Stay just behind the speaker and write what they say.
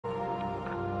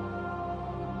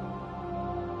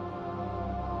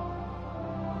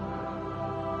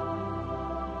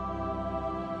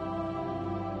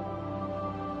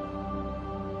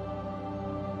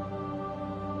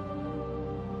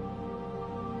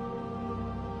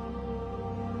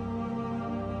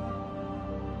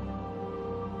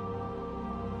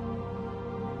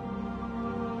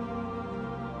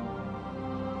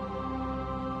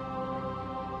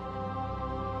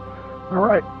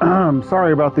Alright,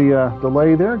 sorry about the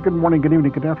delay there. Good morning, good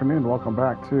evening, good afternoon. Welcome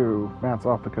back to Matt's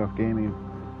Off the Cuff Gaming.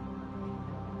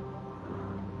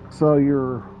 So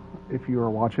if you are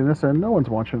watching this and no one's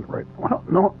watching it right, well,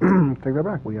 no, take that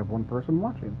back. We have one person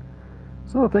watching.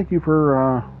 So thank you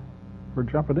for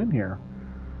jumping in here.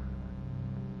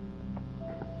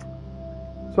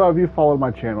 So if you followed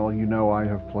my channel, you know I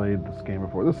have played this game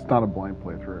before. This is not a blind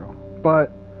playthrough,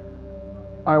 but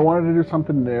I wanted to do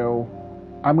something new.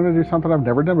 I'm going to do something I've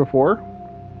never done before.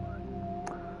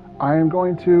 I am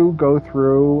going to go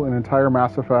through an entire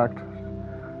Mass Effect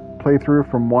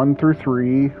playthrough from 1 through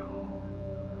 3.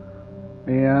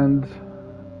 And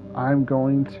I'm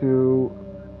going to...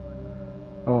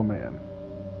 Oh, man.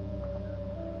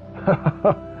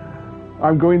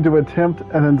 I'm going to attempt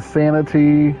an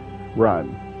insanity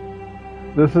run.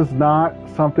 This is not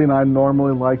something I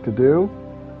normally like to do.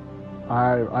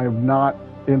 I'm not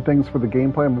in things for the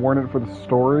gameplay. I'm more in it for the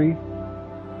story.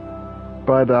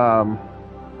 But,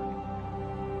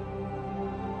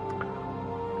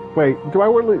 wait, do I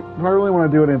really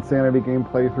want to do an insanity game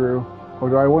playthrough? Or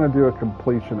do I want to do a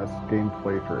completionist game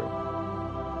playthrough?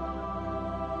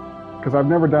 Because I've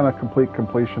never done a complete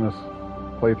completionist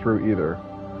playthrough either.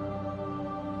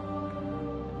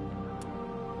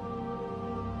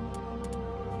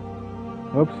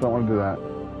 Oops, don't want to do that.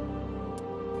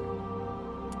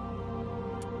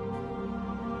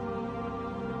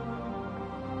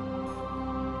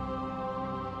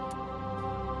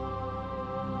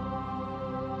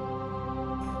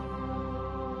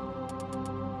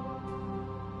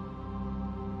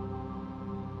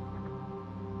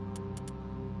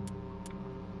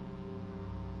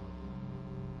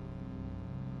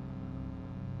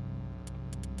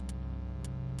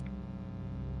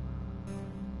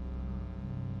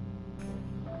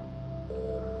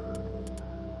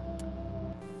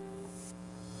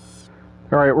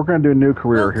 Alright, we're going to do a new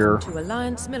career Welcome here. To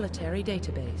Alliance Military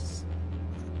Database.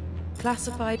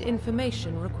 Classified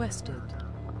information requested.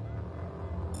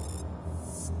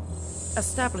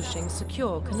 Establishing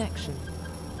secure connection.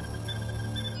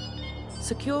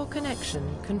 Secure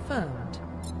connection confirmed.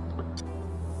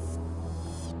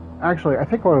 Actually, I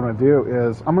think what I'm going to do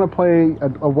is I'm going to play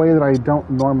a way that I don't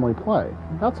normally play.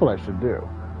 That's what I should do.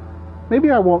 Maybe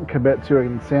I won't commit to an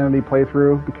insanity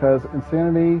playthrough because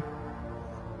insanity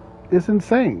is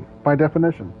insane by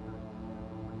definition.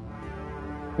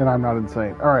 And I'm not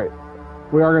insane. Alright,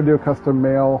 we are going to do a custom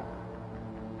mail.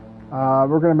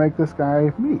 We're going to make this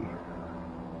guy me.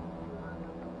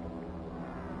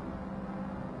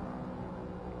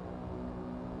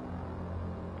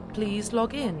 Please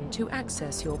log in to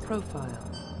access your profile.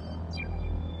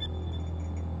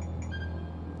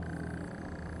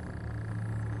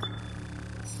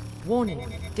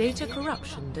 Warning, data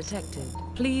corruption detected.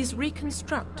 Please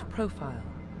reconstruct profile.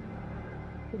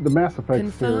 The Mass Effect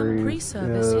Confirm series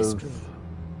pre-service is history.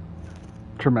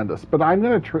 tremendous. But I'm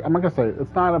not going to say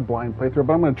it's not a blind playthrough,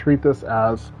 but I'm going to treat this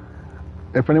as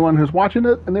if anyone who's watching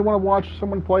it and they want to watch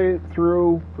someone play it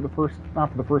through for the first,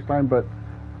 not for the first time, but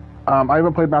I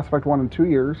haven't played Mass Effect 1 in 2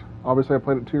 years. Obviously, I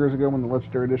played it 2 years ago when the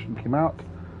Legendary Edition came out.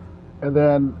 And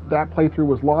then that playthrough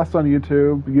was lost on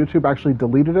YouTube. YouTube actually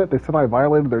deleted it. They said I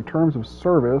violated their terms of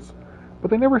service,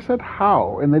 but they never said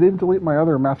how. And they didn't delete my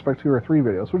other Mass Effect 2 or 3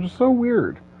 videos, which is so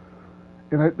weird.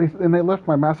 And they left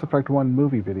my Mass Effect 1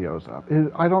 movie videos up.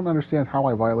 I don't understand how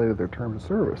I violated their terms of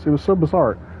service. It was so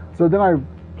bizarre. So then I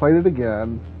played it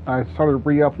again. I started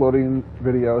re-uploading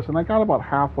videos, and I got about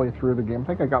halfway through the game. I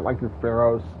think I got like the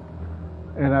Pharaohs,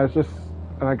 and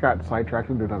I got sidetracked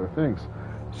and did other things.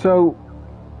 So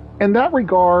in that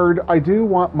regard, I do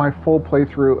want my full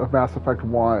playthrough of Mass Effect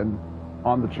 1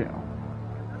 on the channel.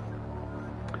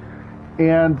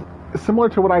 And similar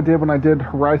to what I did when I did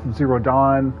Horizon Zero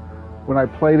Dawn, when I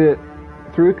played it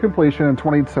through completion in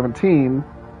 2017,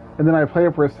 and then I played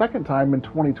it for a second time in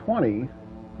 2020,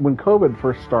 when COVID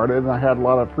first started and I had a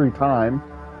lot of free time.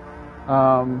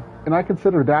 And I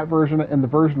consider that version and the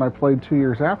version I played 2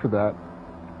 years after that,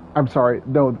 I'm sorry,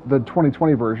 no, the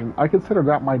 2020 version, I consider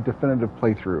that my definitive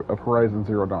playthrough of Horizon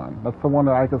Zero Dawn. That's the one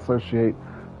that I can associate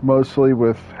mostly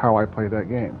with how I played that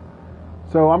game.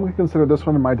 So I'm going to consider this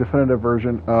one my definitive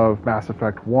version of Mass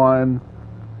Effect 1.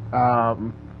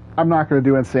 I'm not going to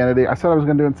do Insanity. I said I was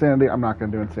going to do Insanity. I'm not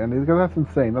going to do Insanity because that's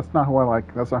insane. That's not who I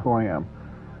like. That's not who I am.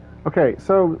 Okay,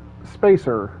 so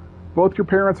Spacer. Both your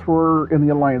parents were in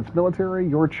the Alliance military.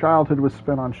 Your childhood was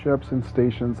spent on ships and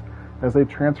stations as they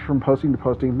transfer from posting to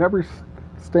posting, never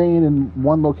staying in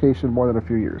one location more than a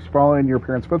few years. Following your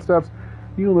parents' footsteps,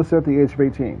 you enlisted at the age of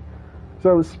 18.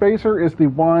 So Spacer is the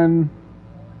one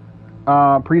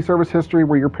Pre-service history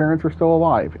where your parents are still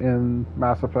alive in the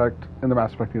Mass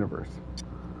Effect universe.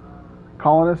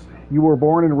 Colonist, you were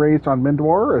born and raised on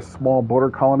Mindor, a small border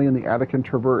colony in the Attican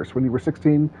Traverse. When you were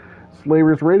 16,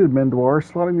 slavers raided Mindor,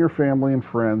 slaughtering your family and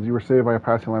friends. You were saved by a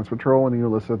passing Lance Patrol, and you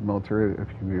enlisted in the military a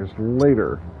few years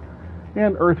later.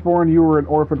 And Earthborn, you were an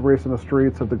orphan raised in the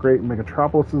streets of the great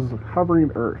megatropolises of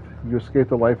hovering Earth. You escaped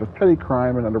the life of petty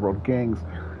crime and underworld gangs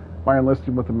by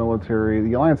enlisting with the military,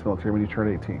 the Alliance military, when you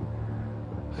turned 18.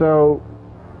 So,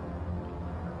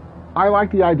 I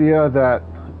like the idea that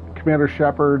Commander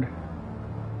Shepard,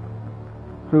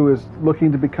 who is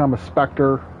looking to become a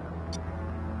Spectre,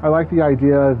 I like the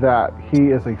idea that he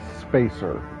is a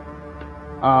spacer.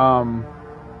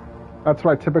 That's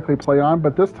what I typically play on,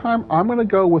 but this time I'm going to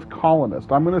go with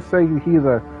Colonist. I'm going to say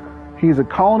he's a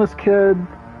colonist kid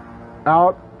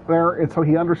out there, and so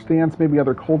he understands maybe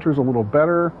other cultures a little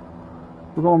better.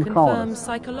 We're going with Colonist. Confirm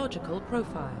psychological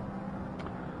profile.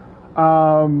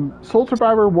 Soul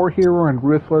Survivor, War Hero, and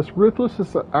Ruthless. Ruthless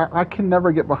is I can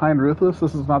never get behind Ruthless.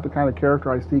 This is not the kind of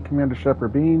character I see Commander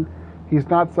Shepard being. He's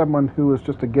not someone who is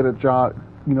just to get a job,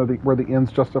 where the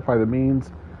ends justify the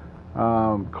means.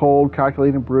 Cold,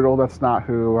 calculating, brutal. That's not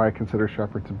who I consider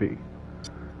Shepard to be.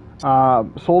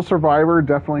 Soul Survivor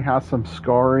definitely has some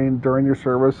scarring during your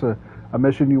service. A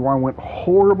mission you won went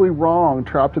horribly wrong.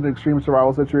 Trapped in an extreme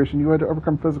survival situation, you had to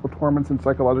overcome physical torments and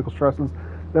psychological stresses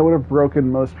that would have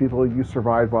broken most people. You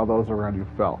survived while those around you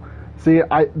fell. See,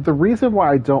 the reason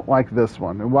why I don't like this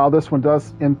one, and while this one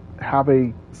does have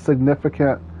a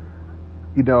significant,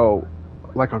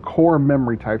 like a core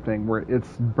memory type thing where it's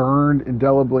burned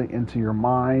indelibly into your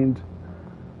mind,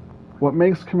 what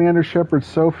makes Commander Shepard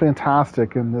so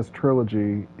fantastic in this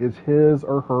trilogy is his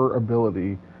or her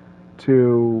ability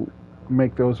to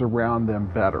make those around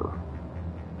them better.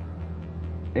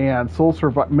 And Soul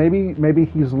Survivor, maybe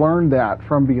he's learned that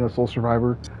from being a Soul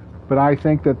Survivor, but I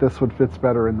think that this would fits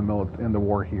better in the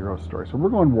War Hero story. So we're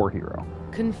going War Hero.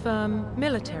 Confirm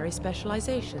military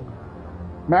specialization.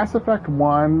 Mass Effect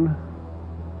 1,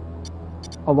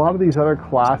 a lot of these other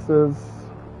classes,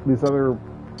 these other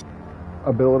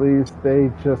abilities,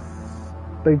 they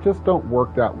just don't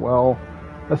work that well,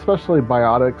 especially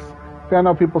biotics. I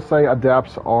know people say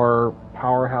adepts are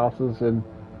powerhouses in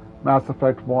Mass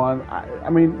Effect 1. I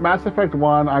mean, Mass Effect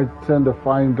 1, I tend to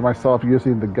find myself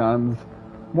using the guns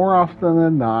more often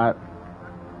than not,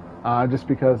 just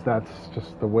because that's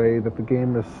just the way that the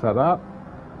game is set up.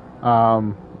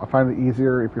 I find it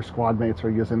easier if your squad mates are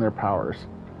using their powers.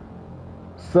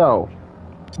 So,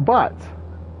 but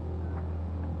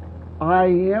I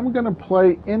am going to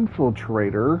play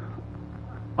Infiltrator.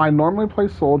 I normally play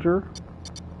Soldier,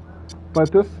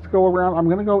 but this go around, I'm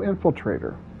going to go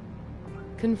Infiltrator.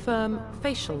 Confirm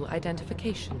facial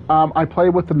identification. I play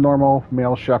with the normal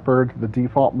male Shepard, the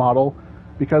default model,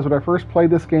 because when I first played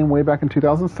this game way back in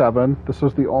 2007, this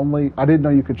was the only, I didn't know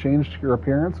you could change your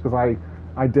appearance, because I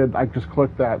just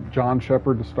clicked that John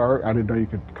Shepard to start. I didn't know you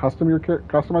could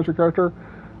customize your character.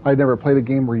 I'd never played a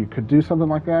game where you could do something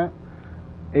like that.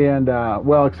 And,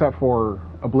 well, except for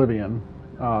Oblivion,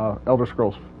 Elder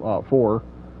Scrolls 4.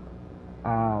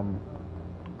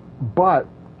 But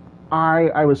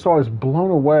I was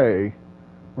blown away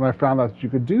when I found out that you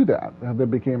could do that. And that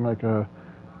became like a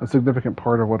significant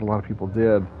part of what a lot of people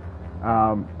did.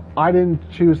 I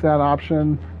didn't choose that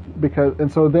option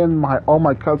so then all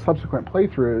my subsequent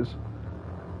playthroughs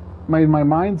made my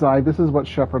mind's eye, this is what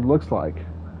Shepard looks like.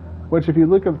 Which, if you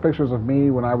look at the pictures of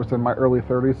me when I was in my early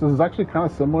 30s, this is actually kind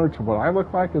of similar to what I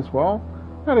look like as well.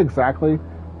 Not exactly,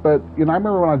 but I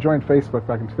remember when I joined Facebook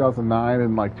back in 2009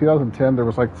 and like 2010, there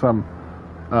was like some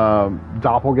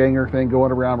doppelganger thing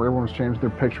going around where everyone was changing their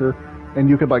picture, and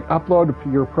you could like upload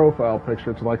your profile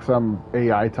picture to like some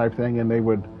AI type thing, and it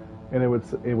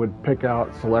would pick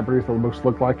out celebrities that most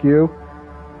looked like you.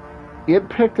 It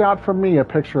picked out for me a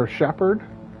picture of Shepard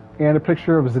and a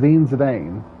picture of Zinedine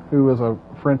Zidane, who was a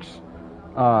French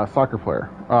soccer player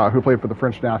who played for the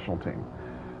French national team.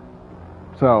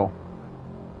 So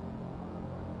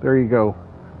there you go.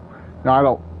 Now I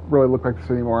don't really look like this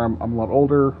anymore. I'm a lot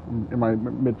older. I'm in my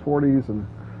mid 40s, and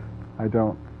I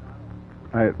don't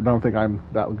think I'm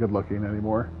that good looking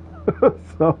anymore.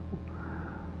 So,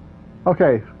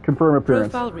 okay, confirm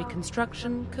appearance. Profile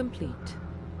reconstruction complete.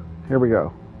 Here we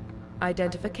go.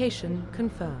 Identification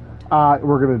confirmed.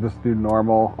 We're gonna just do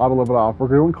normal. Auto level off. We're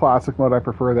doing classic mode. I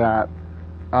prefer that.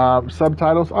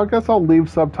 Subtitles. I guess I'll leave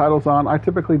subtitles on. I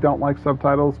typically don't like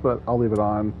subtitles, but I'll leave it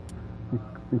on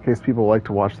in case people like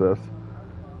to watch this.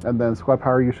 And then squad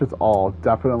power usage all.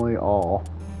 Definitely all.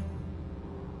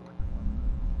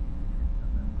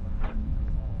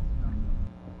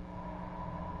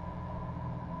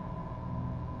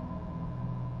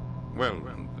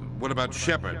 What about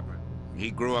Shepard?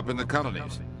 He grew up in the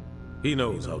colonies. He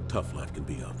knows how tough life can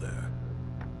be out there.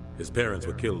 His parents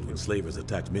were killed when slavers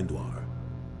attacked Mindwar.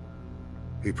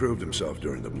 He proved himself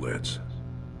during the Blitz.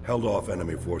 Held off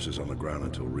enemy forces on the ground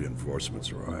until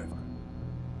reinforcements arrived.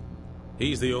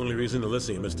 He's the only reason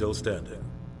Elysium is still standing.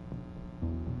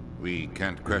 We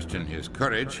can't question his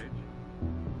courage.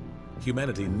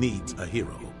 Humanity needs a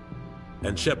hero.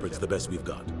 And Shepard's the best we've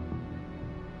got.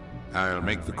 I'll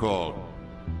make the call.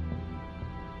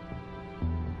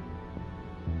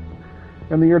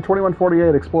 In the year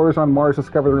 2148, explorers on Mars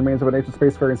discovered the remains of an ancient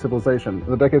spacefaring civilization.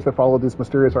 In the decades that followed, these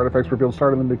mysterious artifacts revealed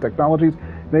startling new technologies,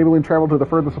 enabling travel to the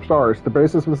furthest of stars. The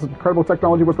basis of this incredible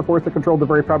technology was the force that controlled the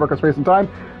very fabric of space and time.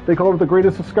 They called it the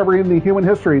greatest discovery in the human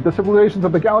history. The civilizations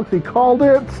of the galaxy called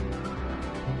it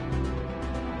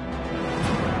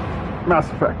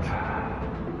Mass Effect.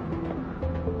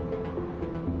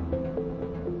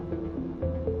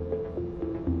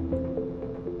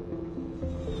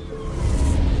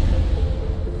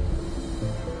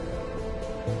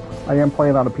 I am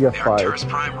playing on a PS5. The Arcturus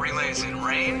Prime relay is in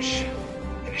range.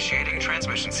 Initiating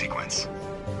transmission sequence.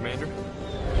 Commander?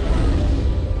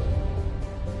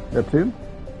 Neptune?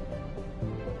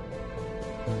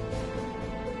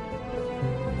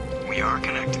 We are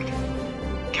connected.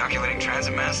 Calculating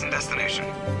transit mass and destination.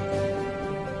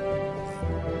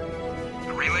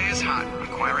 The relay is hot,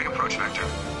 acquiring approach vector.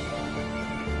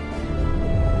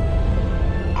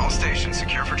 All stations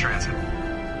secure for transit.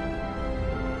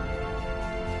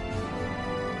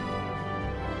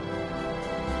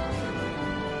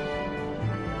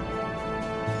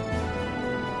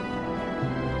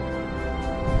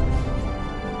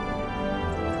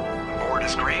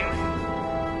 Green.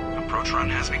 Approach run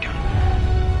has begun.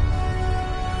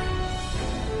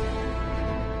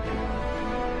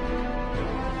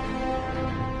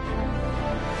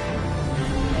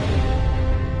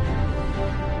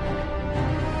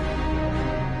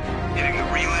 Hitting the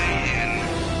relay in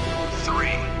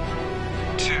 3,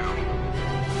 2,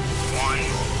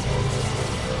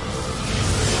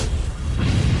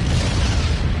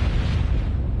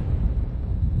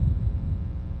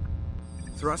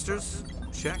 1. Thrusters.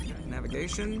 Check.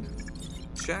 Navigation.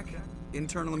 Check.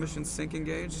 Internal emissions sync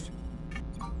engaged.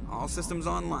 All systems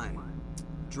online.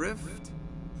 Drift.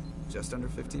 Just under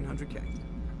 1500K.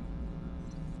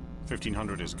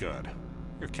 1500 is good.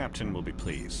 Your captain will be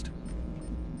pleased.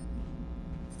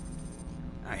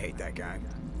 I hate that guy.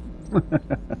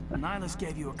 Nihilus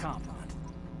gave you a compliment.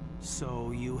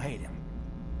 So you hate him.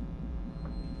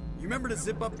 You remember to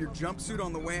zip up your jumpsuit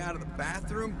on the way out of the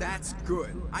bathroom? That's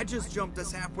good. I just jumped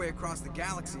us halfway across the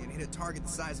galaxy and hit a target the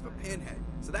size of a pinhead.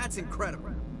 So that's incredible.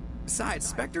 Besides,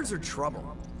 Spectres are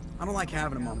trouble. I don't like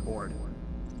having them on board.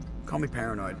 Call me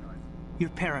paranoid. You're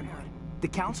paranoid. The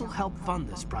Council helped fund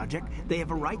this project. They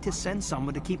have a right to send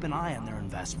someone to keep an eye on their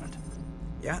investment.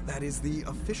 Yeah, that is the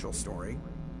official story.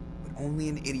 But only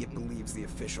an idiot believes the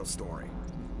official story.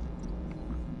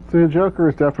 So the Joker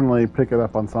is definitely picking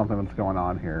up on something that's going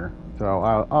on here.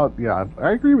 So, yeah,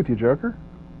 I agree with you, Joker.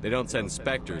 They don't send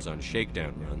Spectres on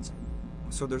shakedown runs.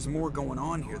 So there's more going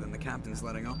on here than the captain's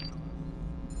letting on.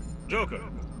 Joker,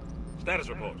 status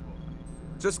report.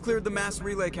 Just cleared the mass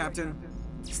relay, Captain.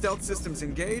 Stealth systems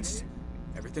engaged.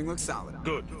 Everything looks solid.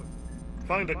 Good.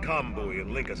 Find a comm buoy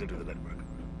and link us into the network.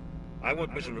 I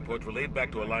want mission reports relayed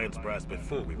back to Alliance brass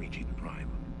before we reach Eden Prime.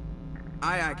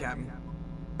 Aye, aye, Captain.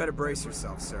 Better brace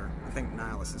yourself, sir. I think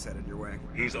Nihilus is headed your way.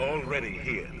 He's already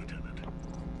here, Lieutenant.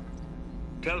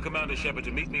 Tell Commander Shepard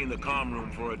to meet me in the comm room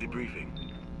for a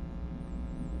debriefing.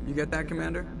 You get that,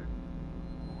 Commander?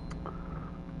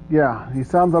 Yeah, he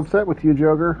sounds upset with you,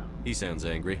 Joker. He sounds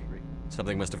angry.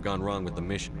 Something must have gone wrong with the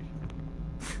mission.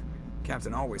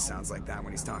 Captain always sounds like that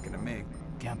when he's talking to me.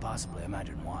 Can't possibly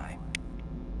imagine why.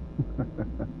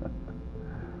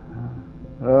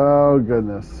 Oh,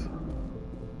 goodness.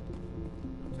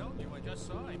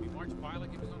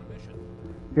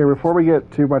 Here, before we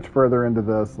get too much further into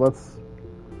this, let's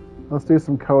do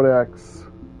some Codex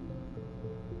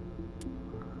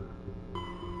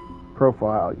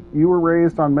profile. You were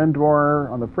raised on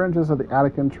Mindwar on the fringes of the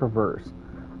Attican Traverse.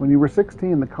 When you were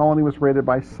 16, the colony was raided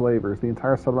by slavers. The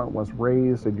entire settlement was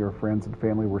razed and your friends and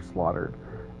family were slaughtered.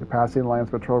 Your passing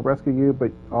Alliance patrol rescued you,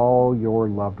 but all you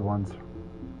loved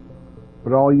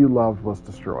was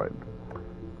destroyed.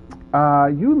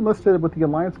 You enlisted with the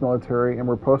Alliance military and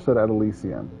were posted at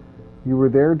Elysium. You were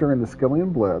there during the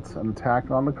Skillian Blitz, an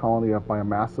attack on the colony up by a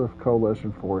massive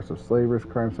coalition force of slavers,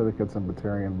 crime syndicates, and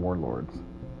Batarian warlords.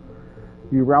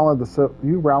 You rallied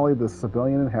the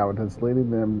civilian inhabitants, leading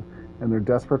them in their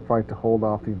desperate fight to hold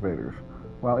off the invaders.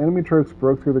 While enemy troops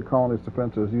broke through the colony's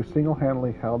defenses, you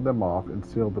single-handedly held them off and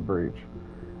sealed the breach.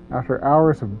 After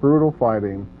hours of brutal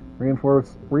fighting,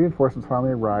 reinforcements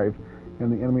finally arrived,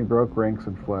 and the enemy broke ranks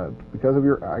and fled. Because of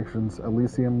your actions,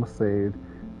 Elysium was saved,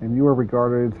 and you are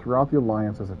regarded throughout the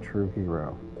Alliance as a true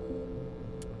hero.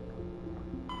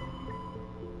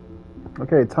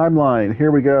 Okay, timeline.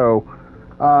 Here we go.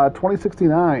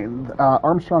 2069,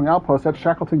 Armstrong Outpost at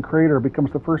Shackleton Crater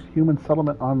becomes the first human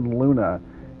settlement on Luna.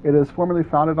 It is formally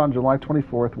founded on July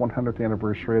 24th, 100th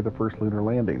anniversary of the first lunar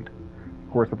landing.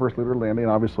 Of course, the first lunar landing,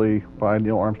 obviously, by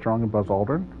Neil Armstrong and Buzz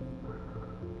Aldrin.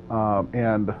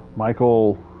 And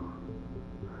Michael,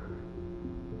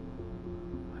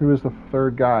 who was the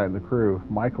third guy in the crew?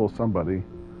 Michael somebody.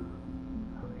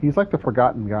 He's like the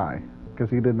forgotten guy, because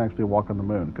he didn't actually walk on the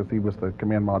moon, because he was the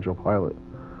command module pilot.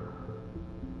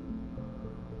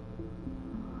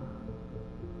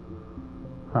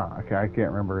 Okay, I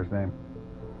can't remember his name.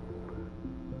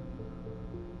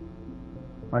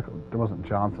 Michael, it wasn't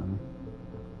Johnson.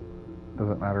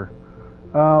 Doesn't matter.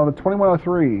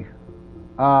 2103.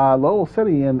 Lowell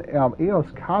City in Eos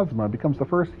Cosma becomes the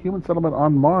first human settlement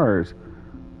on Mars.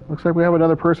 Looks like we have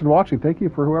another person watching. Thank you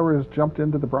for whoever has jumped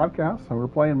into the broadcast. So we're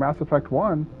playing Mass Effect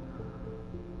 1.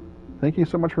 Thank you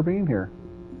so much for being here.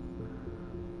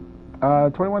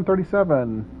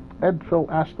 2137.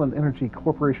 Edfill Ashland Energy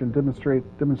Corporation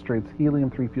demonstrates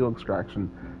helium-3 fuel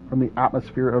extraction from the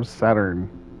atmosphere of Saturn.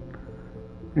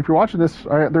 If you're watching this,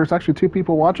 there's actually 2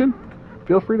 people watching.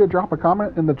 Feel free to drop a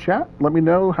comment in the chat. Let me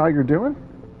know how you're doing.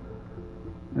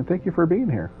 And thank you for being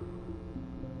here.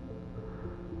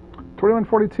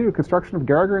 2142, construction of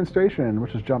Gagarin Station,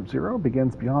 which is Jump Zero,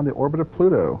 begins beyond the orbit of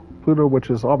Pluto. Pluto,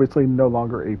 which is obviously no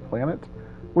longer a planet,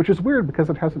 which is weird because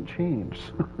it hasn't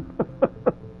changed.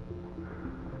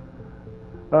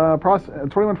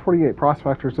 2148,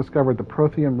 prospectors discovered the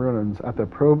Prothean ruins at the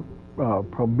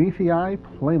Promethei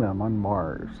Planum on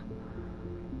Mars.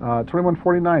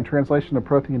 2149, translation of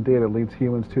Prothean data leads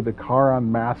humans to the Charon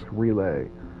Mass Relay,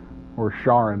 or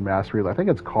Charon Mass Relay. I think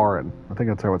it's Charon. I think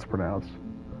that's how it's pronounced.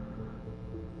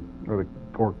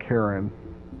 Or Karen.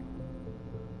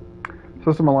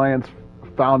 System Alliance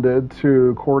founded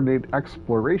to coordinate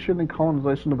exploration and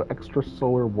colonization of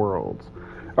extrasolar worlds.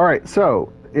 All right,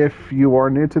 so if you are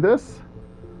new to this,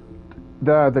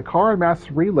 the Charon Mass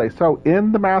Relay. So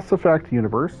in the Mass Effect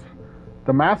universe,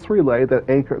 the Mass Relay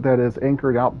that is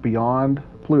anchored out beyond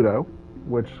Pluto,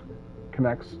 which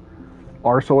connects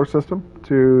our solar system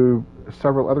to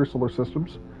several other solar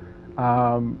systems,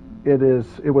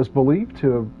 it was believed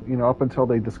to, up until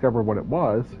they discovered what it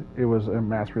was a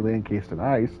mass relay encased in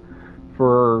ice.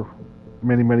 For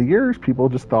many, many years, people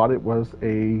just thought it was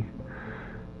a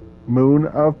moon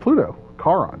of Pluto,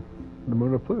 Charon, the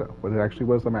moon of Pluto, but it actually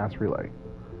was a mass relay.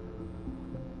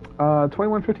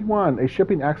 2151, a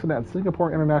shipping accident at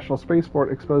Singapore International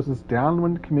Spaceport exposes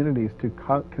downwind communities to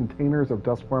containers of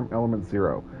dustform element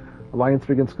 0. Alliance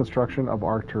begins construction of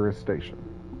Arcturus Station.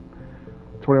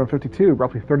 2152,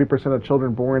 roughly 30% of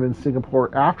children born in Singapore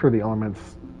after the element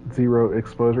 0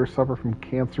 exposure suffer from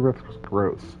cancerous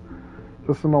growths.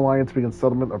 System Alliance begins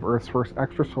settlement of Earth's first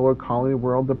extrasolar colony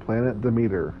world, the planet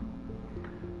Demeter.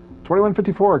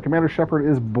 2154, Commander Shepard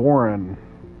is born.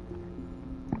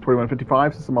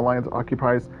 2155, System Alliance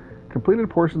occupies completed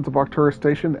portions of Arcturus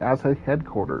Station as a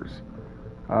headquarters.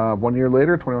 1 year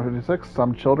later, 2156,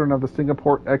 some children of the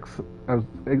Singapore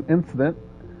incident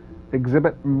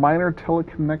exhibit minor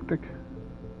telekinetic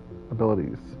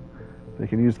abilities. They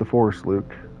can use the Force,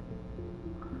 Luke.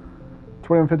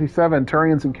 2157,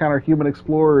 Turians encounter human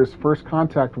explorers, first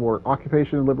contact war,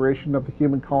 occupation and liberation of the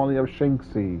human colony of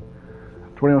Shanxi.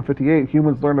 2158,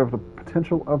 humans learn of the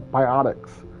potential of biotics.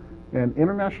 An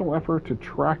international effort to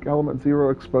track element 0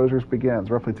 exposures begins.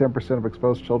 Roughly 10% of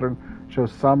exposed children show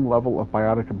some level of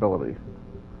biotic ability.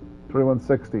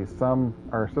 2160,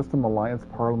 System Alliance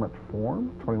Parliament form.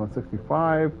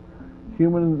 2165,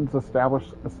 humans establish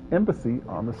an embassy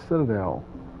on the Citadel.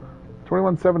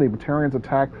 2170, Batarians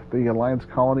attack the Alliance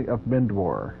colony of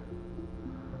Mindwar.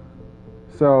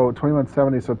 So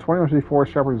 2170, so 2154,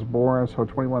 Shepard was born. So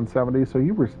 2170,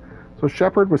 so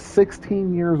Shepard was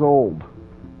 16 years old.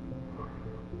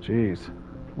 Jeez,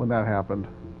 when that happened.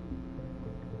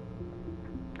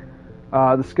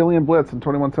 The Skillian Blitz in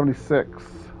 2176.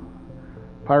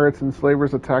 Pirates and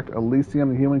slavers attacked Elysium,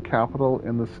 the human capital,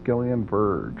 in the Skillian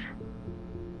Verge.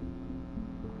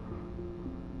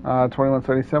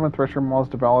 2177, Thresher Mauls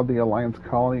devoured the Alliance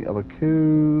colony of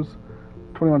Akuz.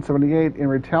 2178, in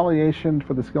retaliation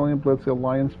for the Skillian Blitz, the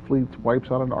Alliance fleet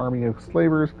wipes out an army of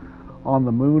slavers on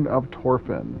the moon of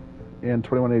Torfin. In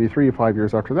 2183, 5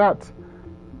 years after that,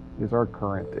 is our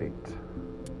current date.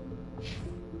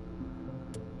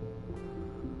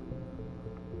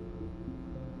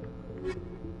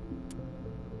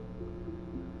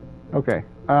 Okay.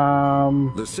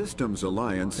 The Systems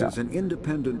Alliance is an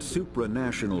independent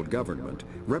supranational government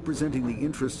representing the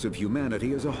interests of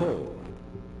humanity as a whole.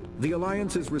 The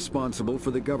Alliance is responsible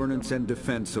for the governance and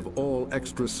defense of all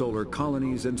extrasolar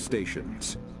colonies and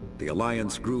stations. The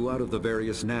Alliance grew out of the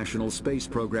various national space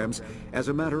programs as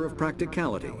a matter of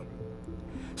practicality.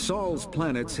 Sol's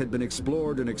planets had been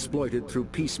explored and exploited through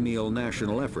piecemeal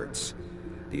national efforts.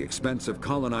 The expense of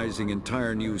colonizing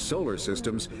entire new solar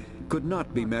systems could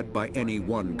not be met by any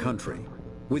one country.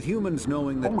 With humans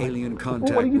knowing that alien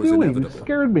contact was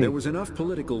inevitable, there was enough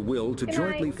political will to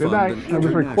jointly fund an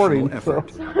international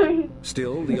effort.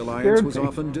 Still, the Alliance was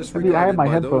often disregarded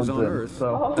by those on Earth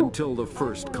until the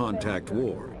First Contact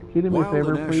War. While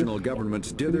the national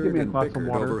governments dithered and bickered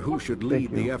over who should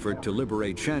lead the effort to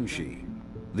liberate Shanxi,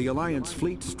 the Alliance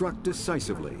fleet struck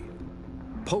decisively.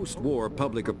 Post-war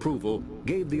public approval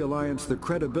gave the Alliance the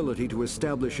credibility to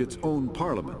establish its own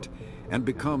parliament and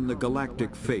become the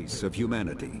galactic face of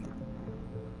humanity.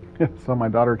 So my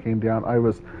daughter came down. I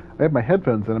had my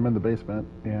headphones in. I'm in the basement,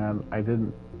 and I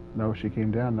didn't know she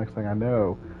came down. Next thing I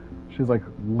know, she's like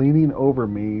leaning over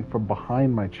me from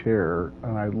behind my chair,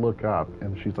 and I look up,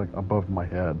 and she's like above my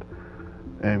head,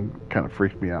 and kind of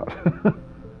freaked me out.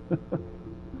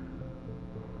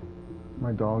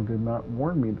 My dog did not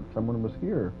warn me that someone was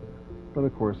here. But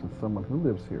of course, it's someone who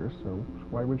lives here, so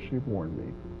why would she warn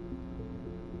me?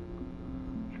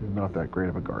 She's not that great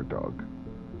of a guard dog.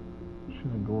 She's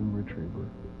a golden retriever.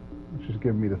 She's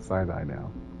giving me the side eye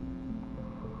now.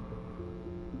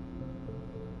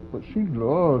 But she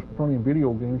loves playing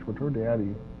video games with her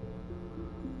daddy.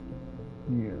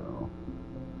 Yeah.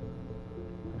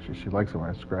 She likes it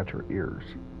when I scratch her ears.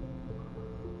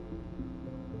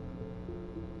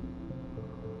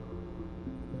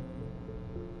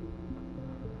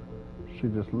 She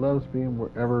just loves being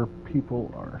wherever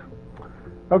people are.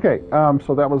 Okay,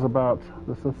 so that was about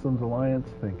the Systems Alliance.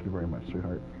 Thank you very much,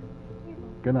 sweetheart.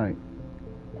 Good night.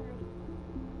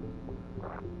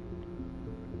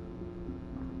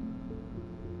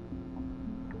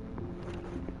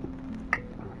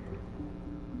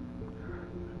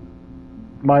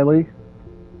 Miley,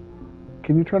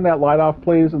 can you turn that light off,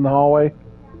 please, in the hallway?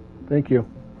 Thank you.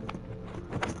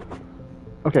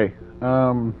 Okay,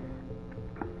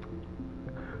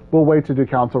 we'll wait to do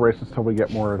council races till we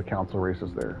get more of the council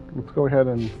races there. Let's go ahead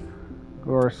and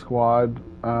go to our squad.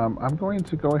 I'm going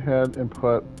to go ahead and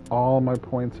put all my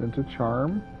points into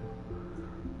Charm.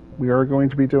 We are going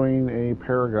to be doing a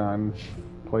Paragon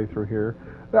playthrough here.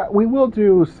 We will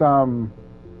do some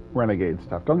Renegade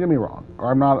stuff. Don't get me wrong.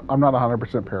 I'm not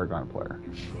 100% Paragon player.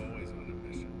 We're always on a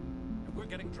mission. And we're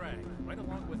getting dragged right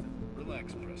along with it.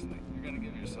 Relax, Presley. You're gonna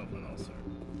give yourself an ulcer.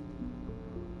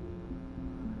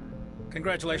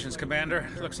 Congratulations, Commander.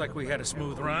 Looks like we had a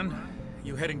smooth run.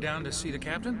 You heading down to see the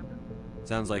captain?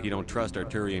 Sounds like you don't trust our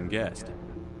Turian guest.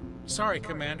 Sorry,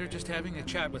 Commander. Just having a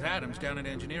chat with Adams down at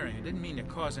engineering. I didn't mean to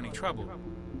cause any trouble.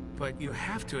 But you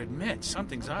have to admit,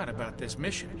 something's odd about this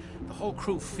mission. The whole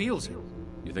crew feels it.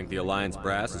 You think the Alliance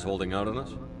brass is holding out on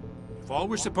us? If all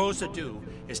we're supposed to do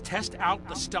is test out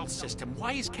the stealth system,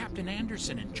 why is Captain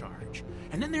Anderson in charge?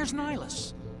 And then there's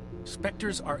Nihilus.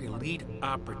 Spectres are elite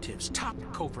operatives, top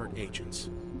covert agents.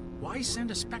 Why send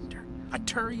a Spectre, a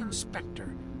Turian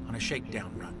Spectre, on a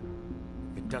shakedown run?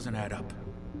 It doesn't add up.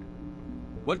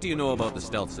 What do you know about the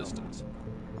stealth systems?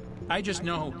 I just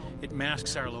know it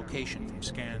masks our location from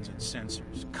scans and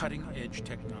sensors. Cutting-edge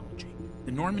technology.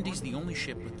 The Normandy's the only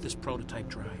ship with this prototype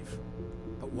drive.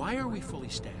 But why are we fully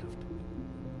staffed?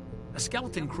 A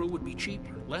skeleton crew would be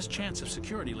cheaper, less chance of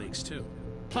security leaks too.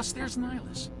 Plus there's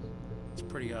Nihilus. It's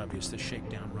pretty obvious this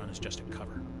shakedown run is just a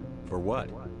cover. For what?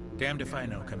 Damned if I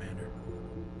know, Commander.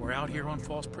 We're out here on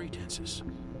false pretenses.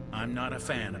 I'm not a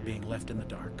fan of being left in the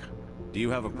dark. Do you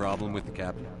have a problem with the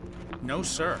captain? No,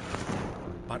 sir.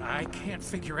 But I can't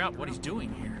figure out what he's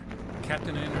doing here.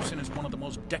 Captain Anderson is one of the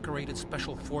most decorated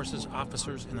Special Forces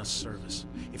officers in the service.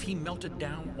 If he melted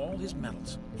down all his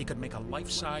medals, he could make a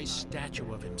life-size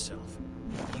statue of himself.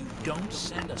 You don't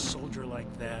send a soldier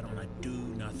like that on a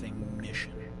do-nothing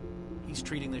mission. He's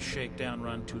treating this shakedown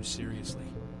run too seriously.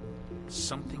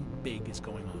 Something big is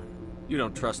going on. You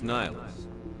don't trust Nihilus?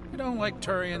 I don't like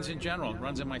Turians in general. It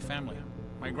runs in my family.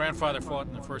 My grandfather fought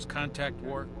in the First Contact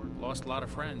War. Lost a lot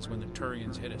of friends when the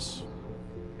Turians hit us.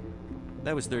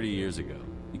 That was 30 years ago.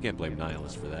 You can't blame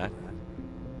Nihilus for that.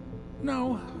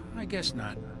 No, I guess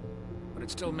not. But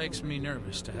it still makes me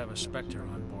nervous to have a Spectre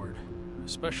on board.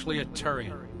 Especially a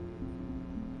Turian.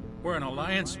 We're an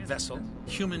Alliance vessel,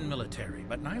 human military,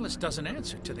 but Nihilus doesn't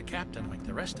answer to the captain like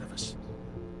the rest of us.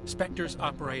 Spectres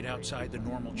operate outside the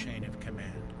normal chain of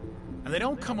command. And they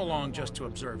don't come along just to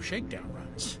observe shakedown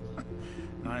runs.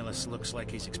 Nihilus looks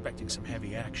like he's expecting some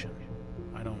heavy action.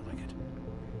 I don't like it.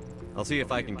 I'll see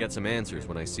if I can get some answers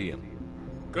when I see him.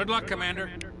 Good luck, Commander.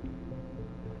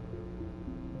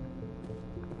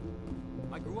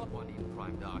 I grew up on Eden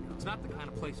Prime, Doc. It's not the kind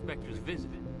of place Spectres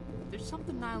visited. There's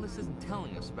something Nihilus isn't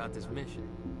telling us about this mission.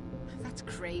 That's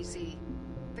crazy.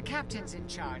 The captain's in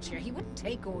charge here. He wouldn't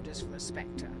take orders from a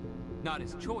Spectre. Not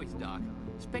his choice, Doc.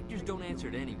 Spectres don't answer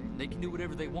to anyone. They can do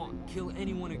whatever they want. Kill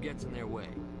anyone who gets in their way.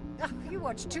 Oh, you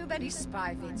watch too many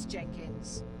spy vids,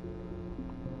 Jenkins.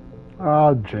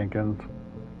 Oh, Jenkins.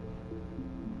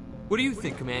 What do you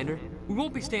think, Commander? We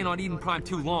won't be staying on Eden Prime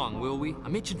too long, will we?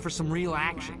 I'm itching for some real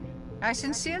action. I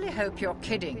sincerely hope you're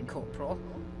kidding, Corporal.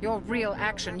 Your real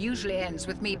action usually ends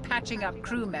with me patching up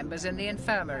crew members in the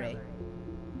infirmary.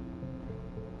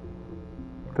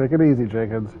 Take it easy,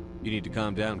 Jenkins. You need to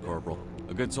calm down, Corporal.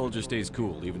 A good soldier stays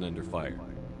cool, even under fire.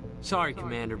 Sorry,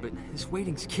 Commander, but this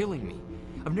waiting's killing me.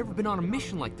 I've never been on a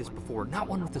mission like this before, not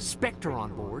one with a Spectre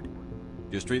on board.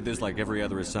 Just treat this like every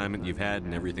other assignment you've had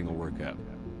and everything will work out.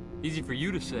 Easy for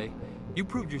you to say. You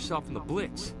proved yourself in the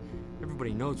Blitz.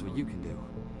 Everybody knows what you can do.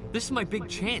 This is my big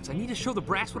chance. I need to show the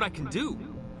brass what I can do.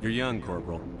 You're young,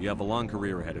 Corporal. You have a long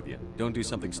career ahead of you. Don't do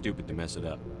something stupid to mess it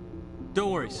up.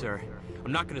 Don't worry, sir.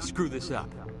 I'm not gonna screw this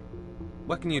up.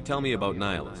 What can you tell me about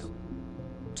Nihilus?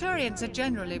 Turians are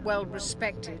generally well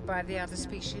respected by the other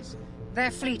species. Their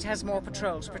fleet has more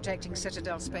patrols protecting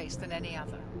Citadel space than any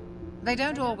other. They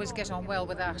don't always get on well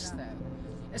with us,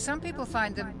 though. Some people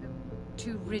find them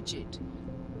too rigid.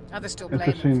 Others still blame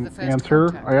them for Interesting the first answer.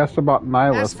 contact. I asked about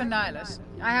Nihilus. As for Nihilus,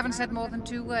 I haven't said more than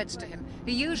 2 words to him.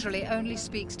 He usually only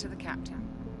speaks to the captain.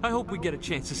 I hope we get a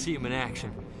chance to see him in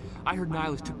action. I heard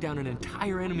Nihilus took down an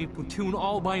entire enemy platoon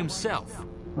all by himself.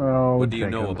 Oh, what do you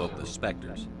Jenkins. know about the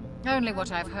Spectres? Only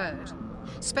what I've heard.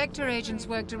 Spectre agents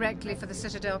work directly for the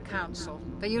Citadel Council.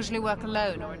 They usually work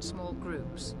alone or in small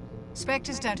groups.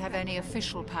 Spectres don't have any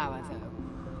official power,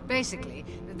 though. Basically,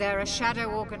 they're a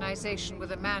shadow organization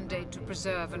with a mandate to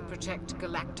preserve and protect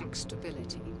galactic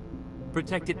stability.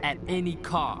 Protect it at any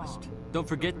cost. Don't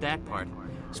forget that part.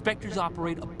 Spectres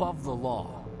operate above the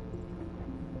law.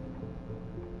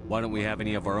 Why don't we have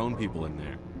any of our own people in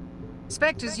there?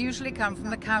 Spectres usually come from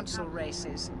the Council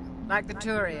races, like the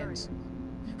Turians.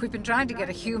 We've been trying to get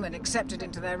a human accepted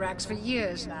into their ranks for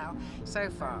years now. So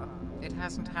far, it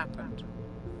hasn't happened.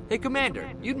 Hey,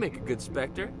 Commander, you'd make a good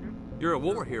Spectre. You're a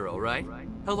war hero, right?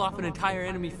 Held off an entire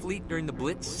enemy fleet during the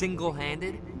Blitz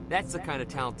single-handed? That's the kind of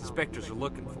talent the Spectres are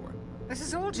looking for. This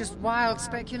is all just wild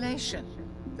speculation.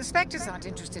 The Spectres aren't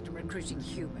interested in recruiting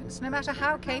humans, no matter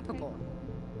how capable.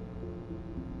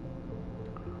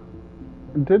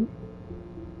 Did...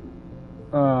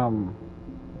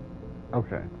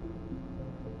 Okay.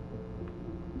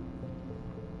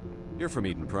 You're from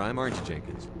Eden Prime, aren't you,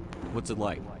 Jenkins? What's it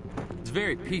like? It's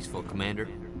very peaceful, Commander.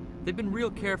 They've been real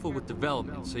careful with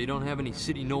development, so you don't have any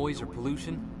city noise or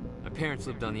pollution. My parents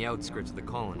lived on the outskirts of the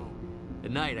colony.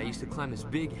 At night, I used to climb this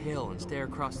big hill and stare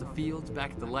across the fields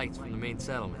back at the lights from the main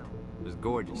settlement. It was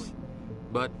gorgeous.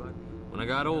 But when I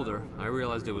got older, I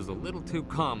realized it was a little too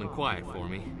calm and quiet for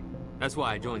me. That's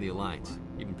why I joined the Alliance.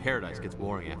 Even Paradise gets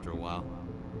boring after a while.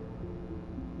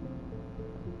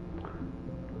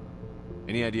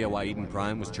 Any idea why Eden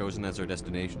Prime was chosen as our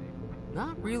destination?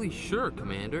 Not really sure,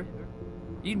 Commander.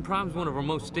 Eden Prime's one of our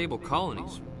most stable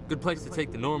colonies. Good place to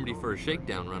take the Normandy for a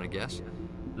shakedown run, I guess.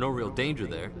 No real danger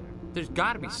there. There's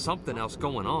gotta be something else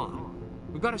going on.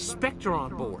 We've got a Spectre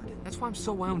on board. That's why I'm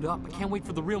so wound up. I can't wait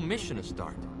for the real mission to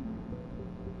start.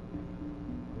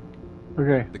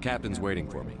 Okay. The captain's waiting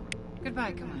for me.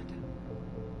 Goodbye, Commander.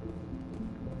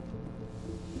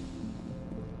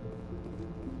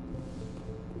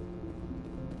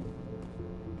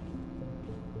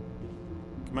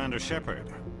 Commander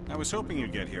Shepard, I was hoping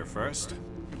you'd get here first.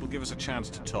 It will give us a chance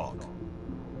to talk.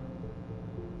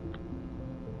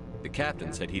 The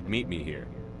captain said he'd meet me here.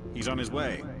 He's on his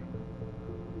way.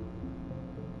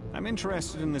 I'm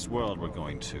interested in this world we're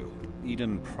going to,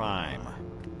 Eden Prime.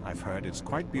 I've heard it's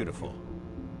quite beautiful.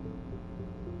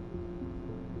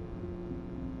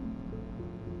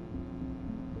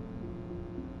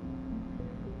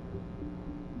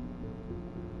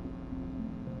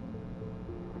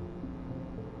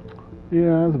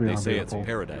 Yeah, that's They say beautiful. it's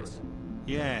paradise.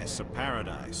 Yes, a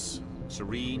paradise.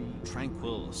 Serene,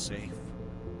 tranquil, safe.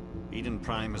 Eden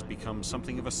Prime has become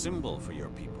something of a symbol for your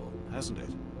people, hasn't it?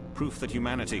 Proof that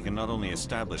humanity can not only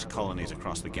establish colonies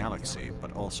across the galaxy,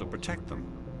 but also protect them.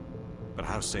 But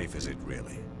how safe is it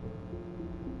really?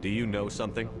 Do you know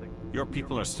something? Your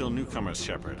people are still newcomers,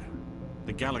 Shepard.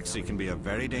 The galaxy can be a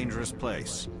very dangerous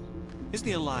place. Is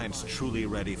the Alliance truly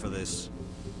ready for this?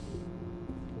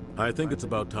 I think it's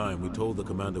about time we told the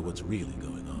commander what's really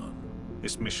going on.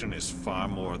 This mission is far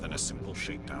more than a simple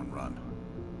shakedown run.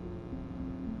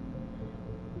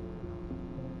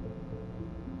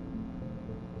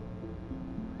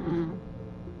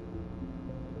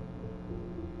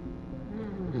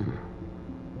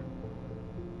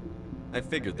 I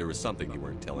figured there was something you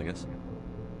weren't telling us.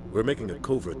 We're making a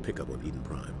covert pickup on Eden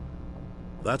Prime.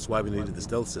 That's why we needed the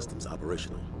stealth systems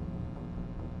operational.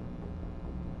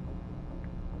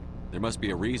 There must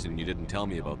be a reason you didn't tell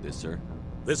me about this, sir.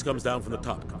 This comes down from the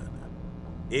top, Commander.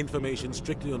 Information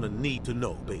strictly on a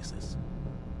need-to-know basis.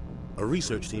 A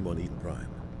research team on Eden Prime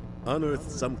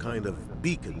unearthed some kind of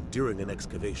beacon during an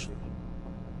excavation.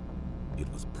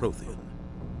 It was Prothean.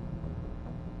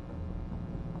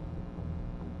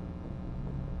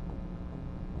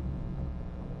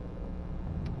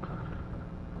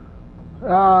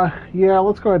 Yeah,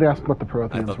 let's go ahead and ask what the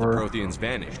Protheans I thought were. the Protheans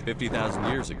vanished 50,000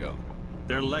 years ago.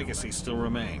 Their legacy still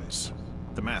remains.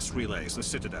 The mass relays, the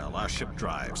Citadel, our ship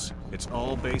drives. It's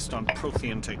all based on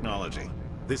Prothean technology.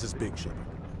 This is big, Shepard.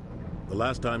 The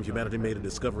last time humanity made a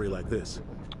discovery like this,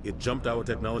 it jumped our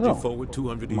technology forward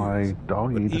 200 years. My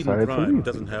doggy but Eden decided to Prime leave.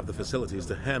 doesn't have the facilities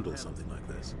to handle something like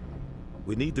this.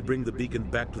 We need to bring the beacon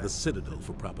back to the Citadel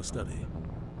for proper study.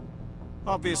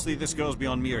 Obviously, this goes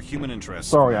beyond mere human interests.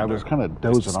 Sorry, I was kind of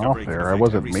dozing off there. I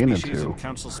wasn't meaning to.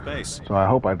 Council space. So I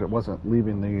hope I wasn't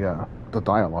leaving the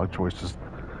dialogue choices.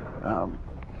 I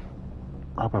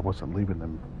hope I wasn't leaving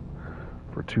them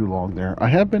for too long there. I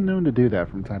have been known to do that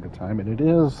from time to time, and it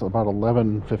is about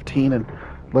 11:15 and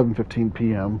 11:15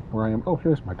 p.m. where I am. Oh,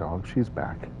 here's my dog. She's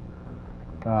back.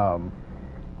 I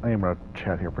am going to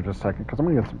chat here for just a second because I'm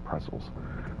going to get some pretzels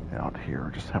out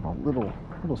here. Just have a little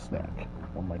snack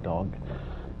on my dog.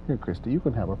 Here, Christy, you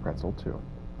can have a pretzel too.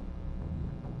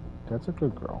 That's a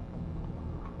good girl.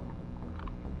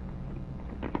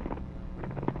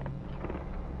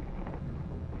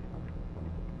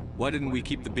 Why didn't we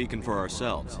keep the beacon for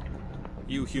ourselves?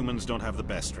 You humans don't have the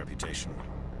best reputation.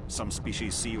 Some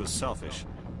species see you as selfish,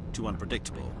 too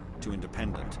unpredictable, too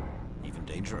independent, even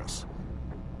dangerous.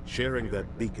 Sharing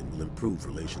that beacon will improve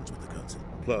relations with the Council.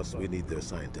 Plus, we need their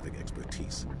scientific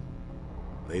expertise.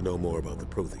 They know more about the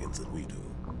Protheans than we do.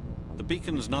 The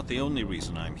beacon's not the only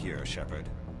reason I'm here, Shepard.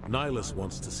 Nihilus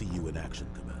wants to see you in action,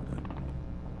 Commander.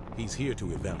 He's here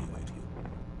to evaluate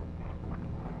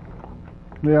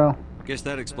you. Yeah. Guess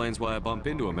that explains why I bump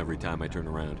into him every time I turn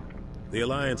around. The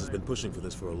Alliance has been pushing for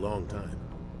this for a long time.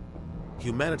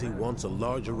 Humanity wants a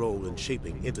larger role in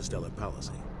shaping interstellar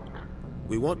policy.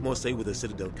 We want more say with the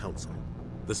Citadel Council.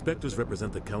 The Spectres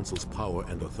represent the Council's power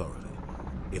and authority.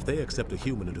 If they accept a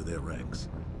human into their ranks,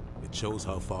 it shows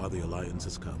how far the Alliance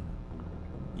has come.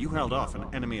 You held off an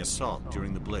enemy assault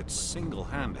during the Blitz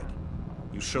single-handed.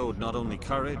 You showed not only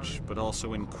courage, but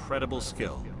also incredible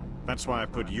skill. That's why I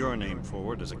put your name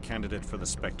forward as a candidate for the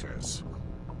Spectres.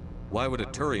 Why would a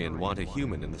Turian want a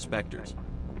human in the Spectres?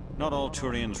 Not all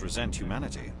Turians resent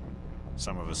humanity.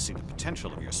 Some of us see the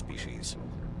potential of your species.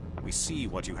 We see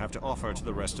what you have to offer to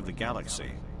the rest of the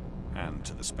galaxy, and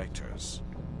to the Spectres.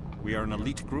 We are an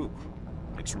elite group.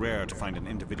 It's rare to find an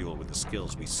individual with the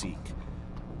skills we seek.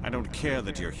 I don't care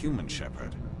that you're human,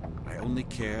 Shepard. I only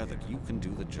care that you can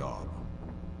do the job.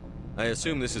 I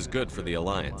assume this is good for the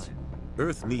Alliance.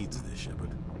 Earth needs this,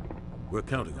 Shepard. We're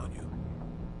counting on you.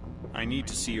 I need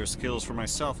to see your skills for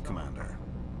myself, Commander.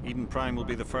 Eden Prime will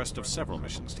be the first of several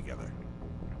missions together.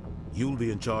 You'll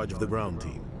be in charge of the ground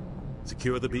team.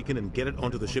 Secure the beacon and get it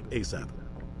onto the ship ASAP.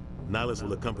 Nihilus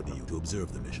will accompany you to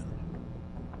observe the mission.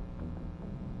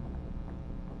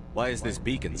 Why is this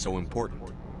beacon so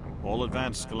important? All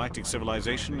advanced galactic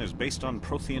civilization is based on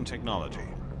Prothean technology.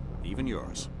 Even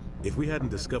yours. If we hadn't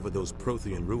discovered those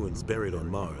Prothean ruins buried on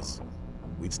Mars,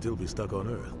 we'd still be stuck on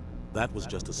Earth. That was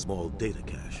just a small data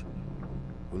cache.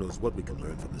 Who knows what we can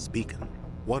learn from this beacon?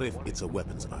 What if it's a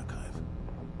weapons archive?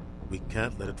 We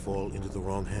can't let it fall into the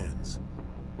wrong hands.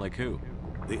 Like who?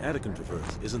 The Attican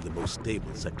Traverse isn't the most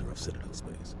stable sector of Citadel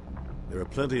space. There are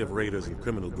plenty of raiders and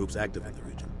criminal groups active in the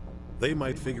region. They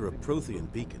might figure a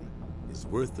Prothean beacon is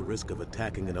worth the risk of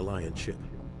attacking an Alliance ship.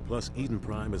 Plus, Eden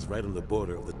Prime is right on the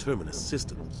border of the Terminus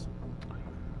systems.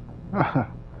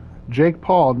 Jake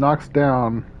Paul knocks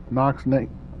down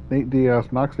Nate Diaz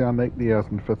in the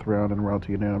 5th round and round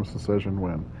to unanimous decision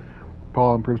win.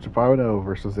 Paul improves to 5-0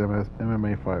 versus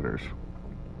MMA fighters.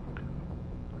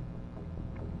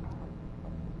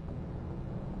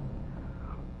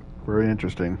 Very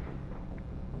interesting.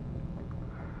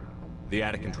 The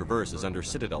Attican Traverse is under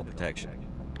Citadel protection.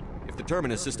 If the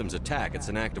Terminus systems attack, it's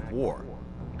an act of war.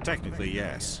 Technically,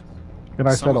 yes. And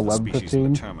I said Some of the species in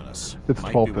 11:15. the Terminus It's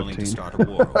might be willing to 12:15. start a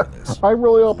war over this. I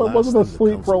really hope I The wasn't last thing the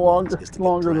asleep for Council wants longer is to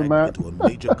get than dragged that. into a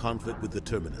major conflict with the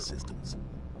Terminus systems.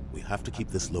 We have to keep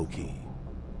this low-key.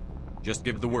 Just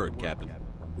give the word, Captain.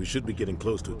 We should be getting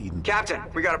close to Eden. Captain,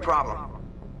 we got a problem.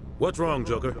 What's wrong,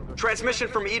 Joker? Transmission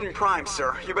from Eden Prime,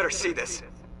 sir. You better see this.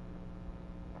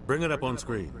 Bring it up on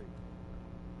screen.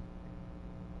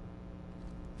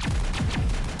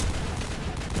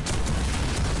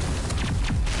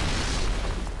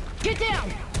 Get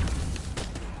down!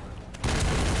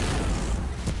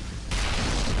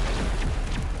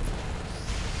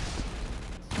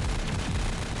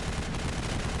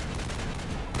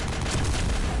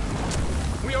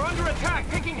 We are under attack,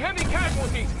 taking heavy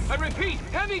casualties. I repeat,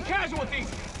 heavy casualties.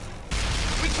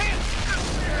 We can't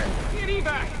get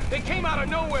evac. They came out of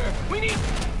nowhere. We need.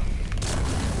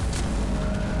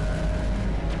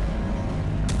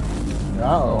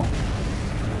 Uh-oh.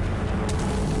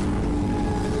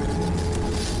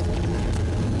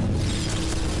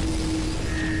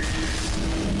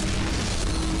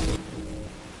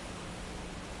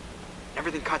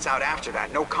 Everything cuts out after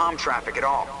that. No comm traffic at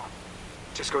all.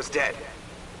 Just goes dead.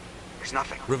 There's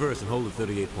nothing. Reverse and hold at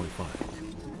 38.5.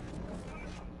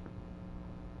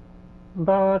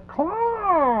 The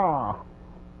claw!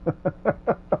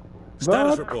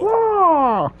 Status The report.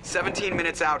 claw! 17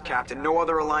 minutes out, Captain. No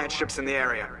other Alliance ships in the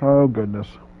area. Oh, goodness.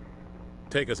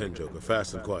 Take us in, Joker,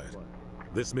 fast and quiet.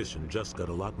 This mission just got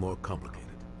a lot more complicated.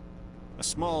 A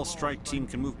small strike team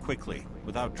can move quickly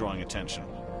without drawing attention.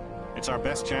 It's our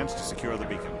best chance to secure the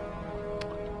beacon.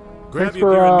 Grab Thanks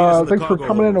your gear and meet us for in the thanks for cargo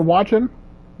coming in hold. and watching.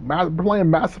 Playing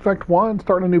Mass Effect 1,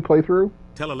 starting a new playthrough.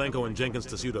 Tell Alenko and Jenkins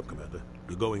to suit up, Commander.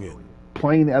 You're going in.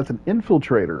 Playing as an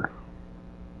infiltrator.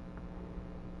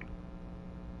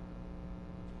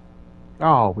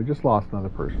 Oh, we just lost another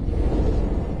person.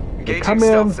 They Engaging come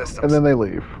stealth in systems. and then they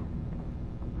leave.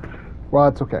 Well,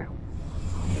 it's okay.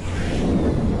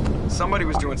 Somebody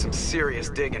was doing some serious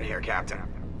digging here, Captain.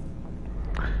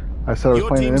 I said I was Your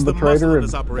playing an team's the muscle infiltrator, in and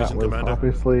this operation, that was Commander.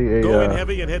 obviously a. Go in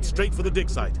heavy and head straight for the dig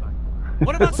site.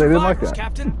 What about They didn't like survivors, that.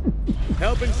 Captain?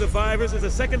 Helping survivors is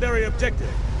a secondary objective.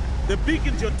 The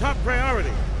beacon's your top priority.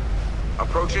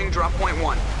 Approaching drop point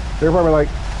 1. They're probably like,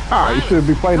 you should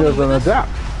be playing as an adept.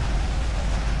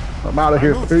 I'm out of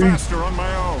here. Move Peace. faster on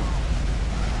my own.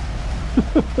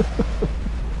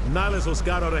 Nihilus will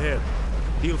scout out ahead.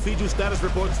 He'll feed you status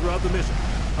reports throughout the mission.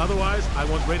 Otherwise, I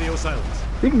want radio silence.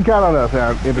 You can count on us, We've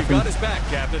Anderson. got his back,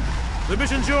 Captain. The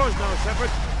mission's yours now, Shepard.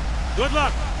 Good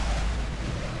luck.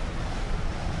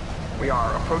 We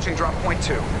are approaching drop point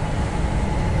 2.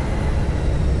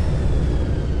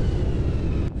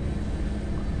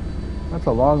 That's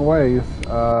a long ways.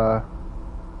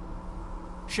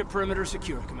 Ship perimeter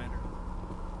secure, Commander.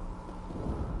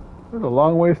 There's a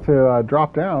long ways to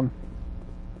drop down.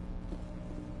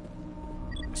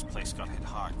 This place got hit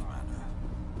hard, Commander.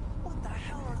 What the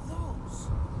hell are those?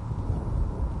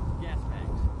 Gas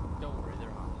bags. Don't worry, they're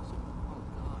harmless. Oh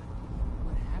God,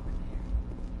 what happened here?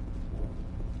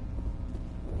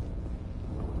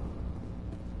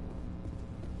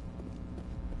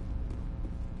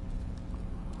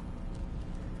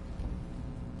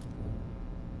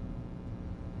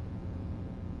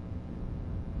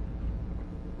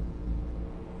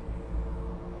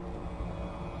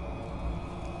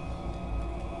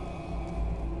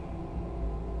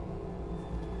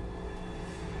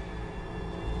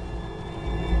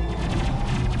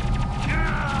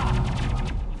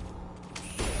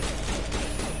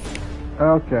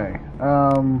 Okay.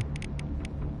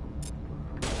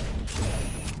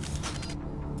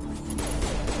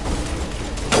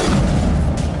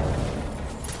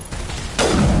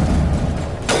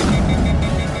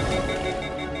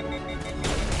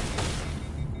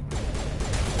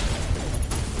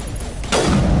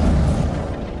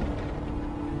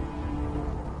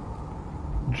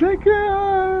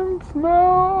 Jenkins,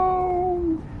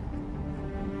 no.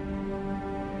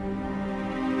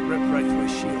 Ripped right through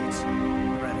his shields.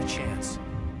 Never had a chance.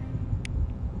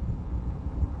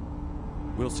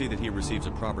 We'll see that he receives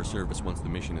a proper service once the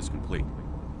mission is complete.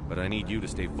 But I need you to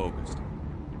stay focused.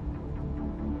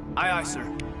 Aye, aye, sir.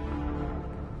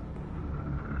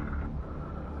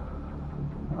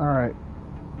 Alright.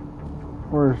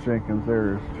 Where's Jenkins?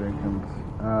 There's Jenkins.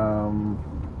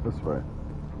 This way.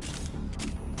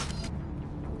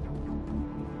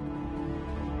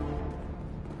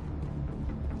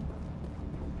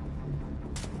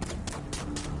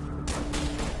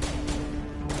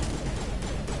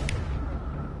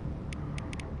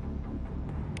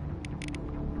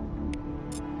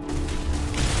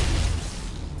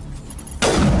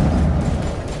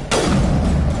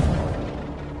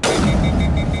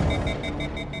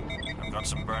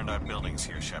 buildings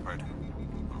here, Shepard.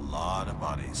 A lot of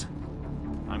bodies.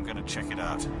 I'm gonna check it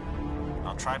out.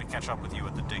 I'll try to catch up with you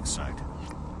at the dig site.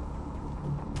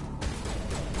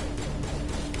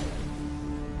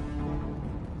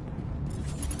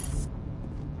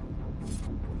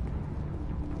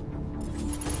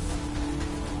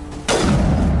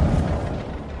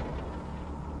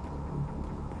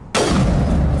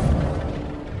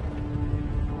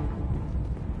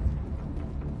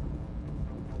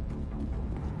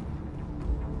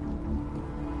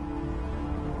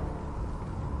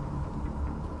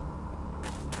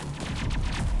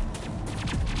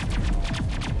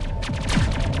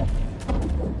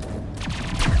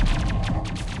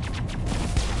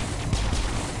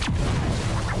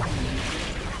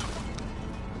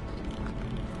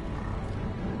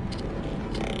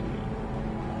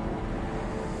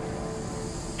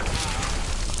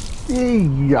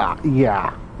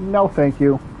 Yeah. No, thank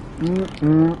you.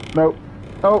 Nope.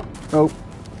 Oh, nope.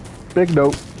 Big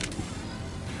nope.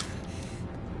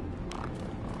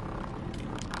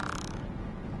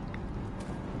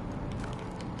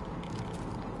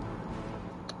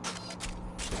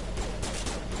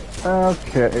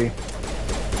 Okay.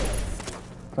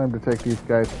 Time to take these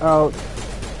guys out.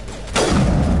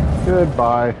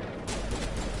 Goodbye.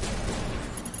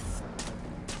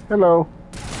 Hello.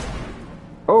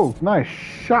 Oh, nice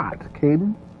shot,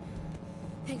 Caden.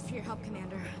 Thanks for your help,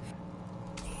 Commander.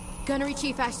 Gunnery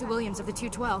Chief Ashley Williams of the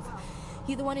 212.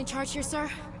 You the one in charge here, sir?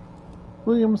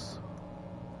 Williams.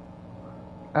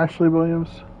 Ashley Williams.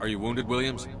 Are you wounded,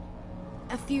 Williams?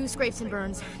 A few scrapes and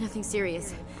burns. Nothing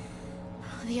serious.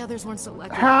 The others weren't so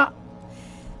lucky. How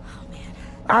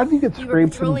do you get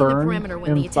scrapes and burns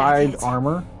inside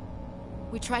armor?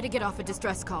 We tried to get off a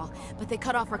distress call, but they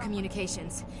cut off our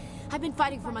communications. I've been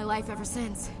fighting for my life ever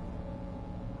since.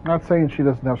 Not saying she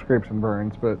doesn't have scrapes and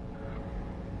burns, but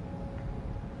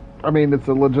I mean, it's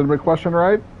a legitimate question,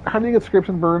 right? How do you get scrapes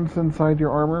and burns inside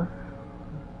your armor?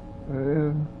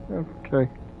 Okay.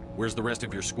 Where's the rest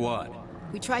of your squad?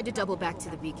 We tried to double back to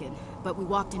the beacon, but we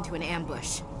walked into an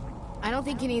ambush. I don't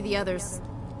think any of the others...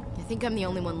 I think I'm the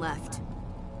only one left.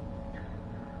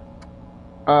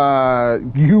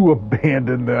 You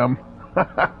abandoned them.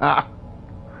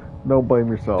 Don't blame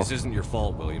yourself. This isn't your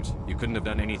fault, Williams. You couldn't have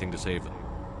done anything to save them.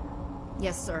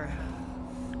 Yes, sir.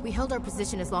 We held our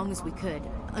position as long as we could,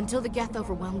 until the Geth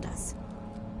overwhelmed us.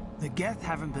 The Geth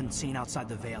haven't been seen outside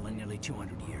the Veil in nearly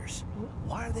 200 years.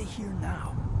 Why are they here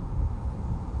now?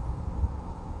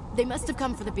 They must have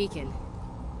come for the beacon.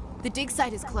 The dig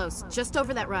site is close, just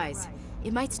over that rise.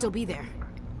 It might still be there.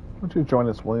 Why don't you join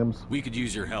us, Williams? We could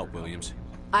use your help, Williams.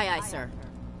 Aye, aye, sir.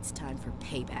 It's time for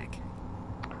payback.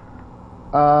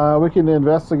 We can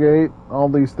investigate all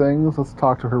these things. Let's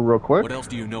talk to her real quick. What else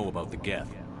do you know about the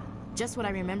Geth? Just what I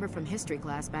remember from history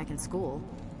class back in school.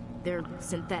 They're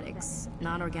synthetics,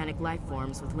 non-organic life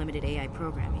forms with limited AI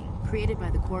programming, created by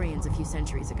the Quarians a few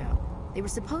centuries ago. They were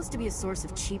supposed to be a source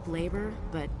of cheap labor,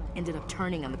 but ended up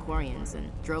turning on the Quarians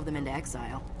and drove them into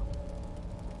exile.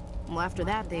 Well, after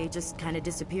that, they just kind of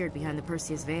disappeared behind the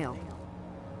Perseus Veil.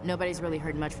 Nobody's really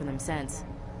heard much from them since.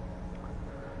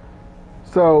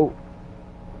 So,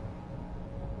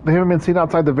 they haven't been seen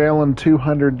outside the Veil in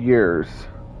 200 years.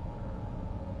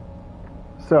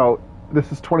 So,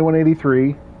 this is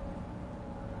 2183.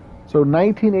 So,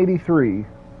 1983.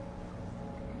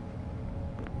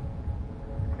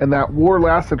 And that war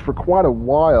lasted for quite a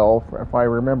while, if I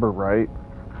remember right.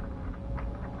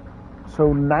 So,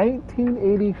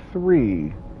 1983,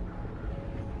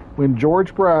 when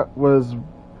George Brett was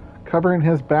covering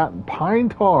his bat in pine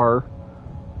tar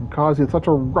and causing such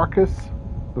a ruckus,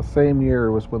 the same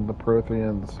year was when the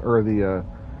Protheans, or the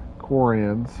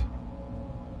Quarians,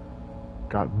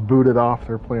 got booted off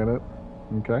their planet.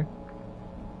 Okay?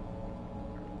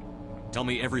 Tell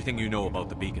me everything you know about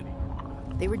the beacon.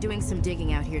 They were doing some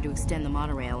digging out here to extend the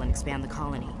monorail and expand the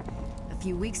colony. A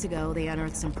few weeks ago, they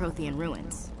unearthed some Prothean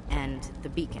ruins, and the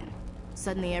beacon.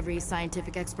 Suddenly, every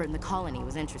scientific expert in the colony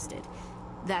was interested.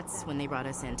 That's when they brought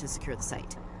us in to secure the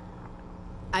site.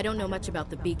 I don't know much about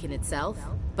the beacon itself,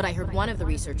 but I heard one of the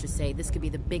researchers say this could be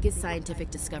the biggest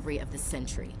scientific discovery of the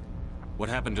century. What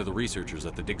happened to the researchers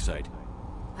at the dig site?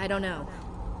 I don't know.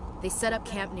 They set up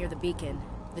camp near the beacon.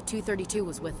 The 232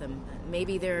 was with them.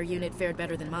 Maybe their unit fared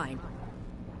better than mine.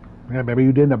 Yeah, maybe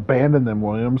you didn't abandon them,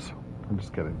 Williams. I'm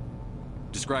just kidding.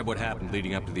 Describe what happened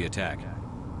leading up to the attack.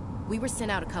 We were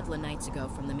sent out a couple of nights ago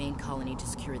from the main colony to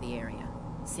secure the area.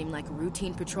 It seemed like a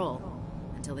routine patrol,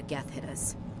 until the Geth hit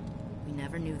us. We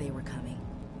never knew they were coming.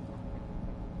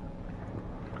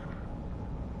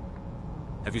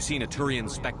 Have you seen a Turian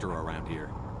Spectre around here?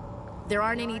 There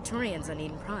aren't any Turians on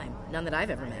Eden Prime. None that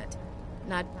I've ever met.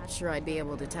 Not sure I'd be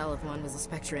able to tell if one was a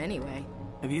Spectre anyway.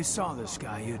 If you saw this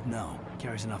guy, you'd know.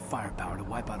 Carries enough firepower to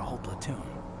wipe out a whole platoon.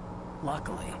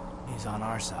 Luckily, he's on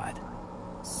our side.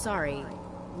 Sorry.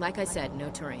 Like I said, no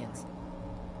Turians.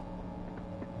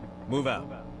 Move out.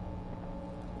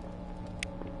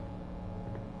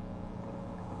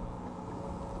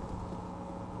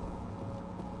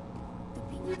 The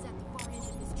beacon's at the far end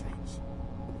of this trench.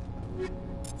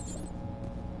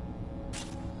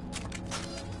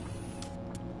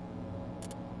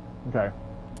 Okay.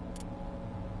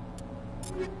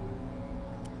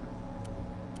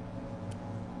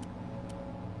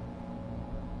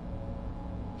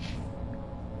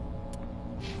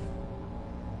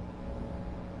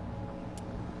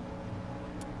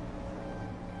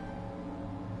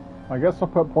 I guess I'll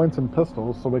put points in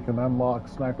pistols so we can unlock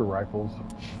sniper rifles.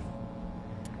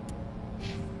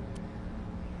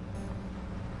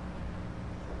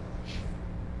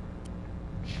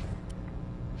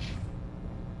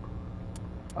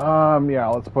 Yeah,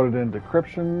 let's put it in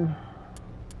decryption.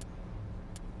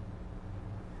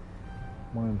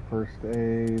 One in first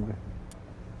aid.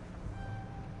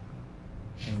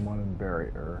 And one in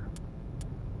barrier.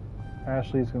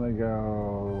 Ashley's gonna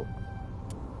go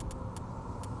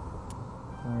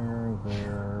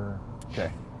there.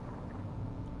 Okay.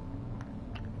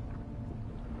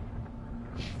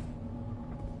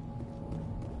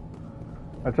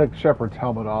 I take Shepard's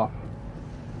helmet off.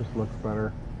 Just looks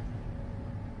better.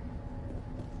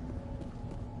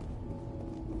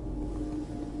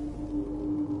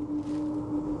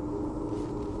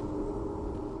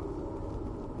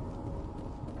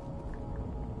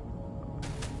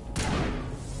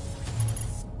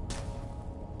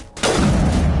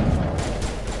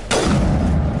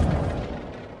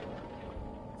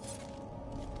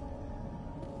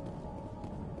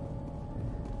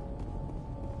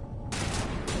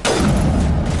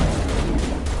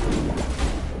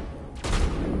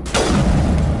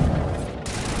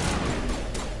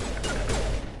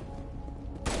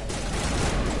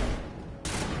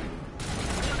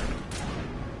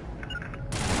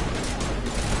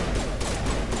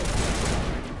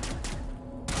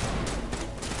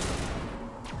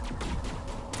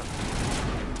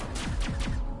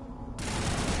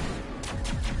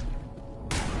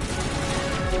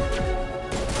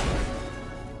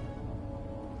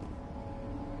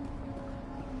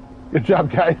 Good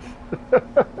job, guys.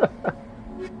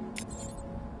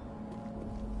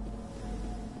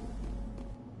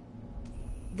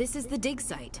 This is the dig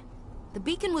site. The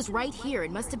beacon was right here.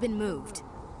 It must have been moved.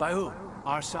 By who?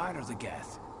 Our side or the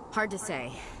Geth? Hard to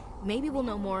say. Maybe we'll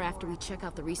know more after we check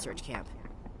out the research camp.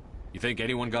 You think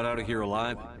anyone got out of here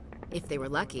alive? If they were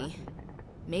lucky.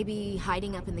 Maybe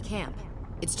hiding up in the camp.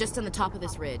 It's just on the top of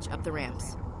this ridge, up the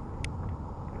ramps.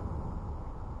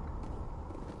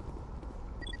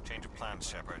 Change of plans,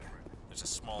 Shepard. There's a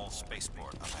small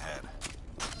spaceport up ahead.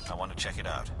 I want to check it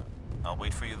out. I'll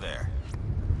wait for you there.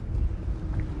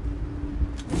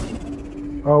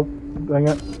 Oh, dang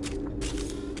it.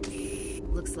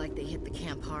 Looks like they hit the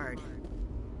camp hard.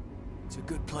 It's a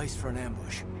good place for an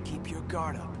ambush. Keep your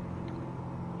guard up.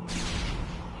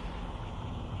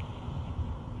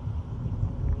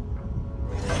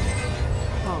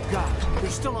 Oh god,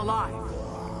 they're still alive.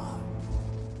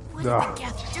 What did the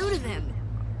Geth do to them?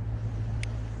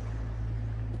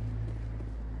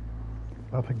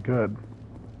 Nothing good.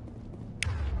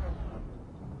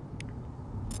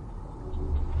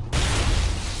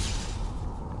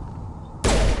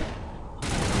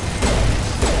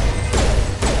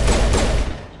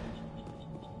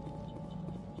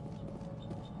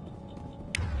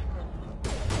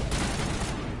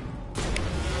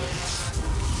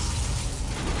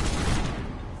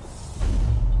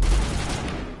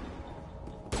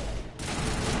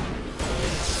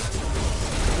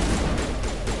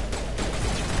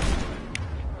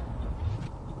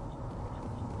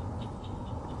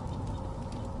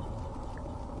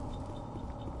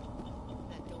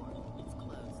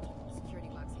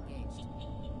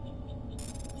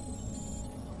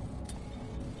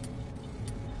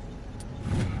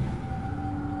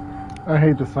 I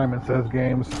hate the Simon Says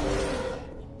games.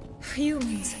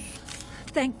 Humans.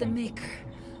 Thank the Maker.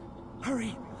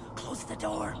 Hurry! Close the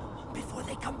door before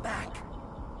they come back.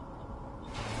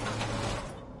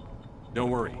 Don't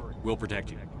worry. We'll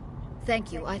protect you.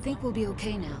 Thank you. I think we'll be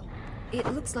okay now. It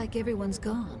looks like everyone's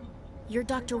gone. You're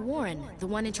Dr. Warren, the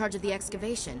one in charge of the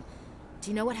excavation. Do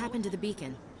you know what happened to the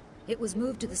beacon? It was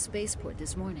moved to the spaceport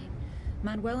this morning.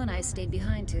 Manuel and I stayed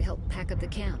behind to help pack up the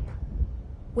camp.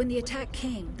 When the attack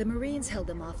came, the Marines held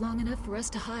them off long enough for us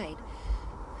to hide.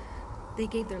 They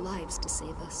gave their lives to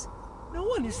save us. No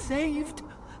one is saved.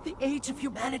 The age of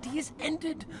humanity is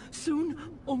ended.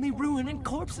 Soon, only ruin and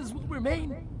corpses will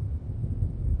remain.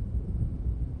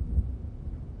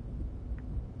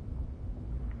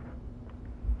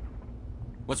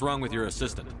 What's wrong with your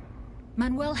assistant?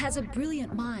 Manuel has a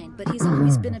brilliant mind, but he's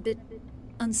always been a bit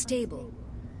unstable.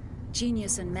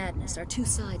 Genius and madness are two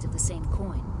sides of the same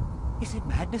coin. Is it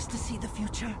madness to see the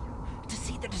future? To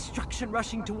see the destruction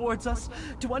rushing towards us?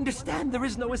 To understand there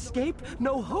is no escape?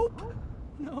 No hope?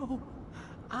 No.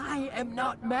 I am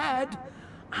not mad.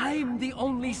 I'm the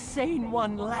only sane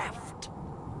one left.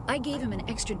 I gave him an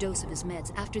extra dose of his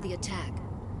meds after the attack.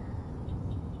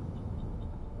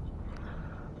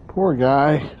 Poor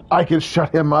guy. I could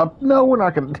shut him up. No, we're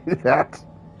not going to do that.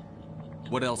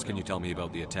 What else can you tell me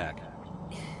about the attack?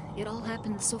 It all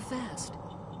happened so fast.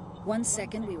 1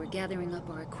 second we were gathering up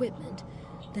our equipment.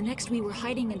 The next we were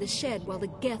hiding in the shed while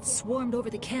the Geth swarmed over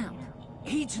the camp.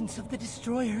 Agents of the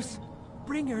destroyers.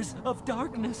 Bringers of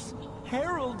darkness.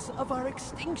 Heralds of our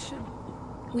extinction.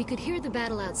 We could hear the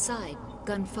battle outside.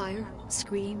 Gunfire,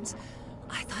 screams.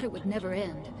 I thought it would never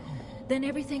end. Then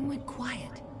everything went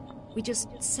quiet. We just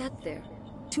sat there,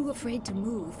 too afraid to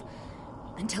move,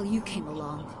 until you came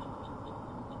along.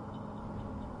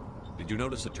 Did you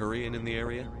notice a Turian in the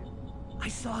area? I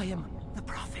saw him, the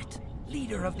Prophet,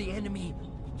 leader of the enemy.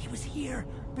 He was here,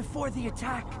 before the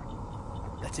attack.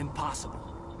 That's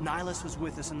impossible. Nihilus was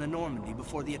with us in the Normandy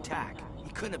before the attack. He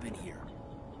couldn't have been here.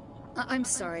 I'm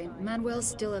sorry, Manuel's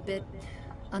still a bit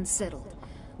unsettled.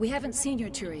 We haven't seen your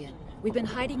Turian. We've been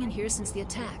hiding in here since the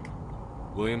attack.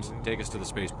 Williams, take us to the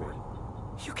spaceport.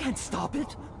 You can't stop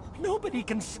it. Nobody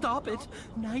can stop it.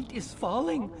 Night is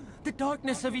falling. The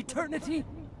darkness of eternity.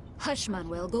 Hush,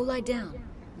 Manuel. Go lie down.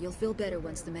 You'll feel better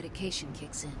once the medication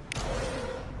kicks in.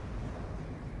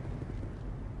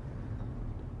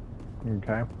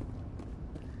 Okay.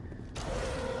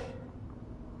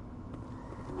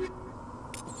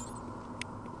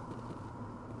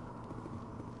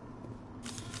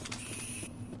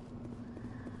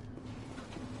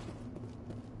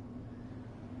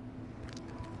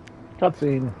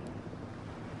 Cutscene.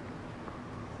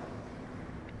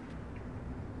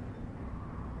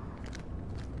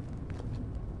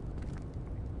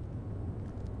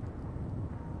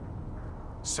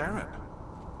 Saren.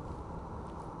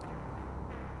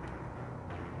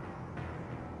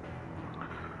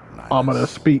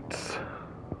 Ominous beats.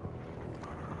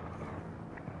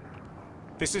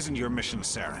 This isn't your mission,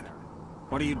 Saren.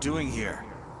 What are you doing here?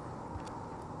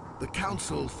 The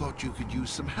Council thought you could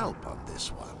use some help on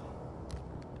this one.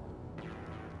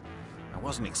 I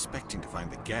wasn't expecting to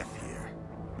find the Geth here.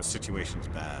 The situation's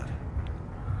bad.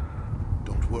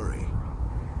 Don't worry.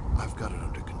 I've got it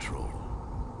under control.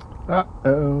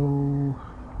 Uh-oh.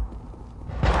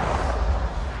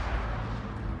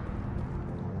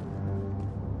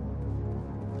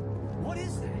 What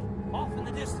is that? Off in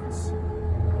the distance.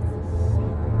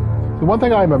 The one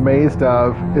thing I'm amazed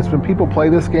of is when people play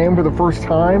this game for the first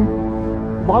time,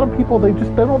 a lot of people, they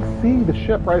don't see the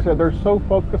ship right there. They're so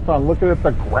focused on looking at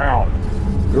the ground.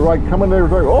 They're like coming there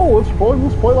like, oh, let's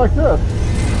play like this.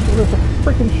 And there's a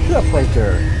freaking ship right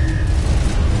there.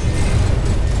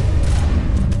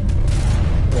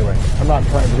 Anyway, I'm not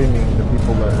trying to be mean to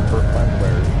people that are first-time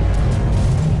players.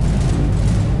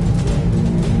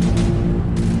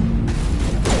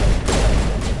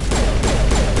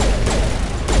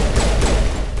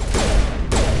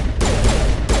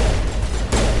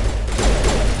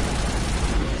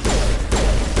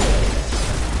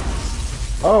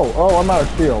 Oh, I'm out of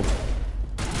shield.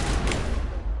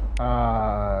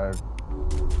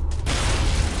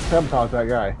 Sabotage that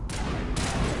guy.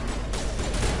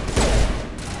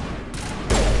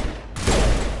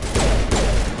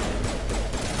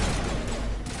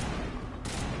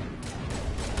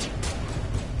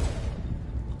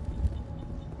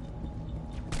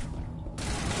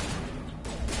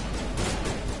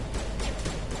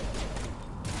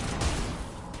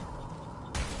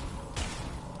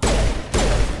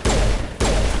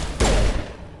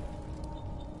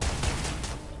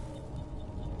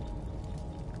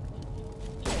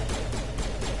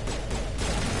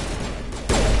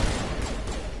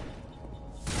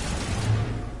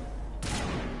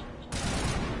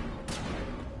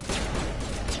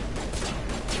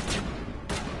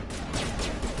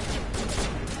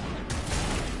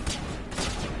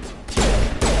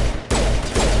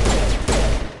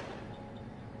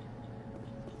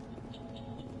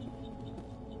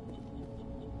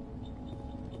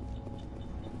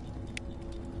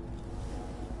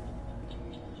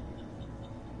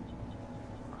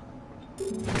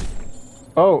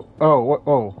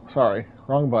 Oh, sorry.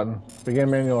 Wrong button. Begin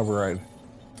manual override.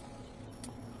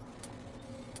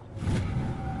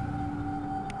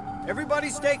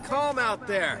 stay calm out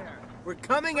there. We're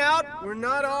coming out, we're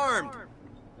not armed.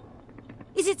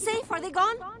 Is it safe? Are they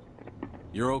gone?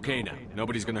 You're okay now.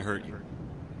 Nobody's gonna hurt you.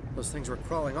 Those things were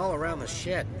crawling all around the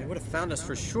shed. They would have found us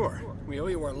for sure. We owe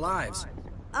you our lives.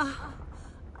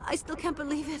 I still can't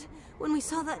believe it. When we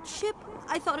saw that ship,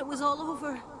 I thought it was all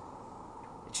over.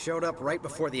 It showed up right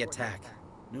before the attack.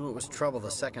 Knew it was trouble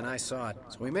the second I saw it,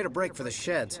 so we made a break for the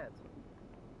sheds.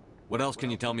 What else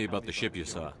can you tell me about the ship you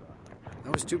saw? I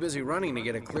was too busy running to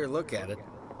get a clear look at it.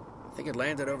 I think it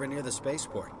landed over near the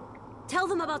spaceport. Tell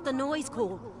them about the noise,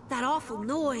 Cole. That awful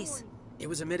noise. It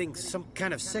was emitting some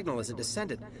kind of signal as it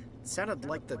descended. It sounded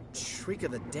like the shriek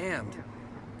of the damned.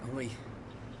 Only it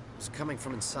was coming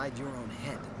from inside your own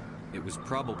head. It was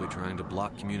probably trying to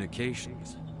block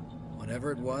communications.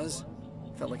 Whatever it was,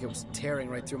 felt like it was tearing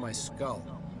right through my skull.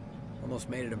 Almost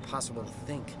made it impossible to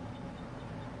think.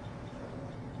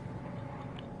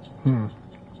 Do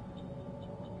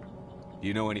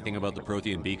you know anything about the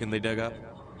Prothean beacon they dug up?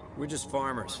 We're just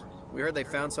farmers. We heard they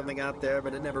found something out there,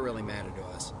 but it never really mattered to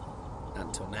us. Not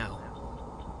until now.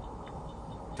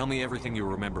 Tell me everything you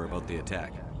remember about the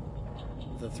attack.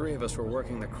 The three of us were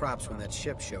working the crops when that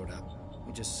ship showed up.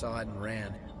 We just saw it and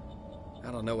ran.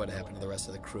 I don't know what happened to the rest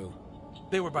of the crew.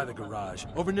 They were by the garage,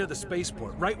 over near the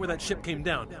spaceport, right where that ship came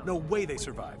down. No way they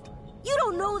survived. You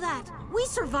don't know that. We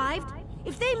survived.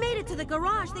 If they made it to the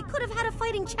garage, they could have had a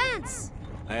fighting chance.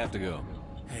 I have to go.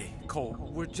 Hey, Cole,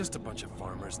 we're just a bunch of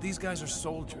farmers. These guys are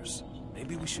soldiers.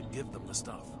 Maybe we should give them the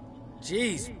stuff.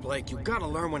 Jeez, Blake, you gotta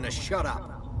learn when to shut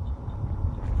up.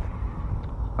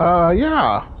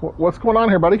 Yeah. What's going on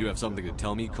here, buddy? You have something to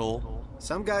tell me, Cole?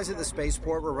 Some guys at the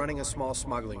spaceport were running a small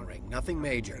smuggling ring. Nothing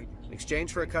major. In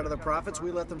exchange for a cut of the profits,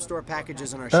 we let them store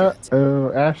packages in our sheds.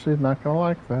 Ashley's not gonna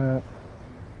like that.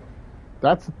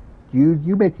 That's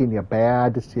you making a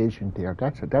bad decision there.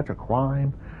 That's a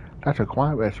crime. That's a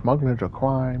crime. Smuggling's a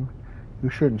crime. You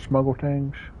shouldn't smuggle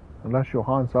things unless you're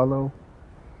Han Solo.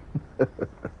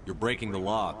 You're breaking the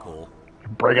law, Cole. You're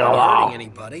breaking the Not law. hurting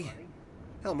anybody.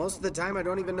 Hell, most of the time I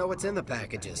don't even know what's in the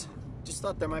packages. Just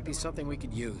thought there might be something we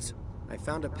could use. I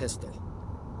found a pistol.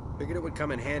 Figured it would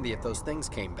come in handy if those things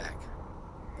came back.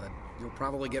 But you'll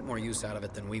probably get more use out of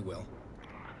it than we will.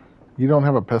 You don't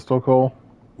have a pistol, Cole?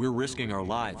 We're risking our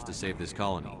lives to save this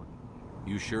colony.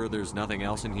 You sure there's nothing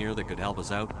else in here that could help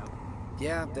us out?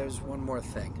 Yeah, there's one more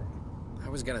thing. I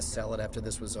was gonna sell it after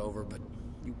this was over, but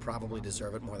you probably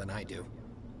deserve it more than I do.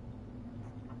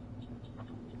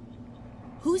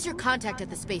 Who's your contact at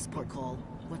the spaceport, Cole?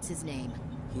 What's his name?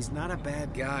 He's not a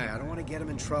bad guy. I don't want to get him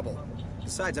in trouble.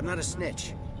 Besides, I'm not a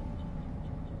snitch.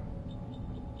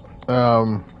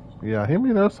 Yeah, he may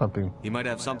know something. He might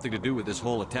have something to do with this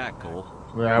whole attack, Cole.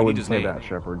 Yeah, I wouldn't say that,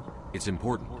 Shepard. It's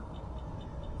important.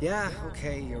 Yeah,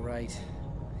 okay, you're right.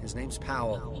 His name's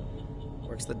Powell.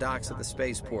 Works the docks at the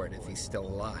spaceport, if he's still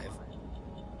alive.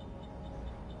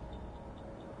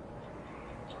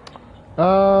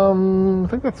 I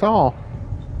think that's all.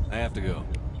 I have to go.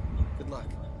 Good luck.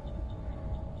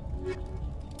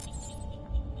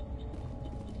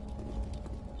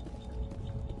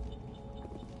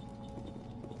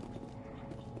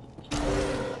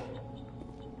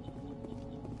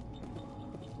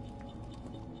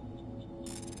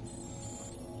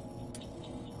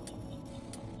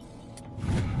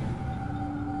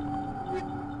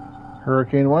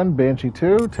 Hurricane 1, Banshee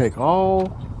 2, take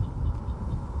all.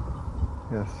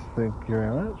 Yes, thank you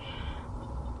very much.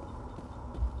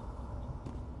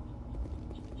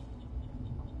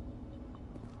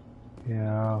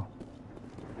 Yeah.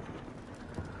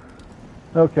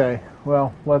 Okay,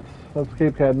 well, let's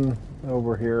keep heading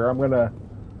over here. I'm gonna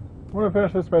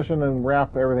finish this mission and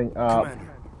wrap everything up.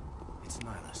 Commander, it's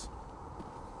Nihilus.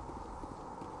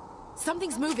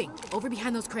 Something's moving over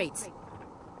behind those crates.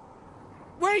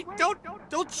 Wait!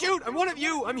 Don't shoot! I'm one of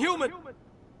you! I'm human!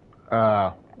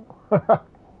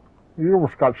 You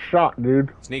almost got shot,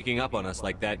 dude. Sneaking up on us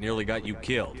like that nearly got you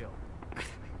killed.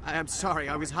 I am sorry,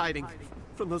 I was hiding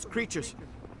from those creatures.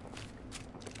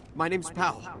 My name's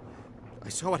Powell. I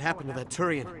saw what happened to that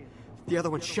Turian. The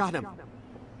other one shot him.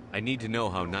 I need to know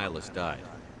how Nihilus died.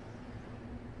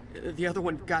 The other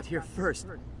one got here first.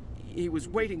 He was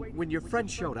waiting when your friend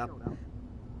showed up.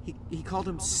 He called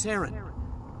him Saren.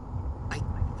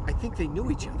 I think they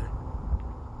knew each other.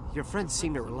 Your friend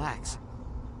seemed to relax.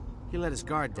 He let his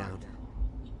guard down.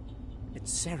 And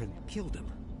Saren killed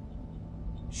him.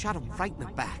 Shot him right in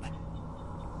the back.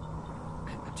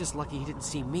 I'm just lucky he didn't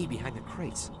see me behind the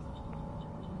crates.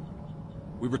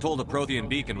 We were told a Prothean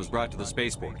beacon was brought to the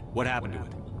spaceport. What happened to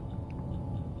it?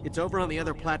 It's over on the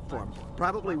other platform.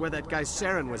 Probably where that guy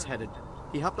Saren was headed.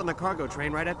 He hopped on the cargo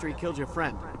train right after he killed your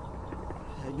friend.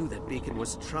 I knew that beacon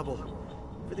was trouble.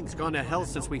 Everything's gone to hell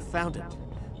since we found it.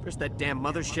 First that damn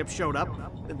mothership showed up,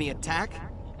 then the attack.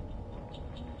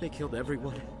 They killed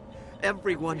everyone.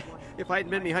 Everyone. If I hadn't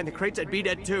been behind the crates, I'd be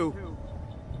dead too.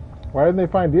 Why didn't they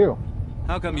find you?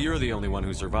 How come you're the only one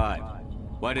who survived?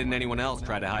 Why didn't anyone else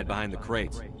try to hide behind the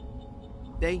crates?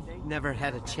 They never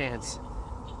had a chance.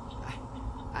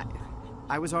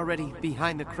 I was already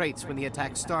behind the crates when the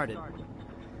attack started.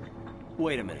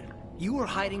 Wait a minute. You were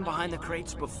hiding behind the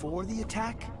crates before the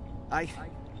attack?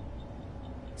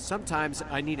 Sometimes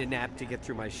I need a nap to get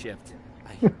through my shift.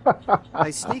 I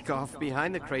sneak off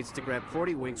behind the crates to grab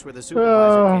 40 winks where the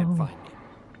supervisor can't find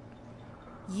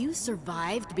me. You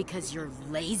survived because you're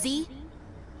lazy?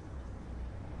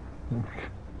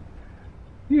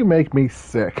 You make me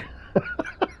sick.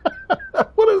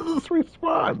 What is this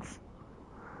response?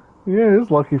 Yeah,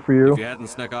 it's lucky for you. If you hadn't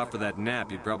snuck off for that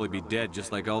nap, you'd probably be dead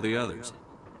just like all the others.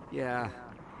 Yeah,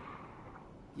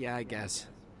 I guess.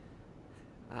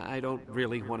 I don't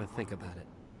really want to think about it.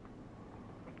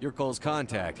 You're Cole's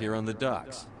contact here on the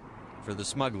docks. For the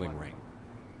smuggling ring.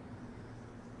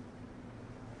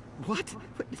 What?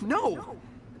 No!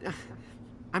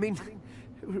 I mean,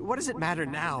 what does it matter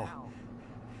now?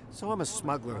 So I'm a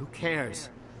smuggler, who cares?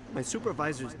 My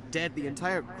supervisor's dead, the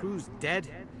entire crew's dead.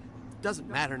 Doesn't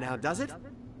matter now, does it?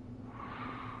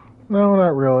 No,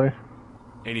 not really.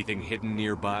 Anything hidden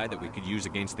nearby that we could use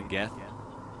against the Geth?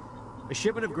 A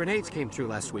shipment of grenades came through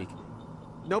last week.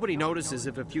 Nobody notices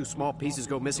if a few small pieces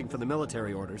go missing from the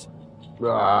military orders.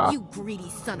 You greedy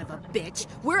son of a bitch.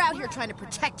 We're out here trying to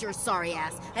protect your sorry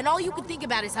ass, and all you can think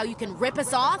about is how you can rip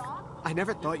us off? I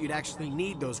never thought you'd actually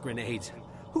need those grenades.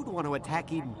 Who'd want to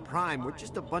attack Eden Prime? We're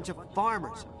just a bunch of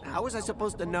farmers. How was I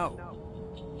supposed to know?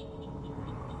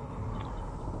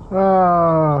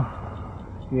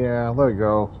 Yeah, let it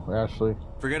go, Ashley.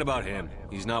 Forget about him.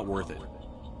 He's not worth it.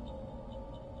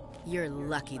 You're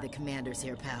lucky the commander's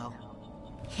here, pal.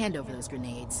 Hand over those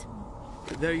grenades.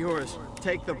 They're yours.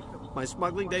 Take them. My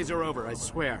smuggling days are over, I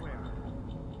swear.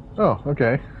 Oh,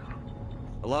 okay.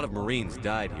 A lot of Marines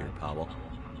died here, Powell.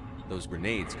 Those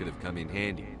grenades could have come in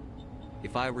handy.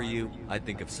 If I were you, I'd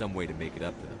think of some way to make it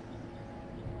up to them.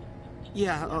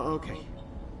 Yeah, okay.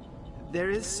 There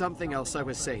is something else I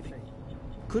was saving.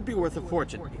 Could be worth a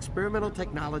fortune. Experimental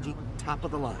technology, top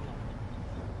of the line.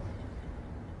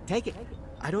 Take it.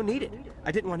 I don't need it.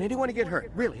 I didn't want anyone to get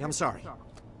hurt. Really, I'm sorry.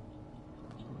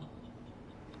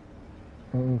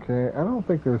 Okay, I don't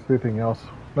think there's anything else.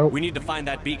 Nope. We need to find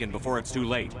that beacon before it's too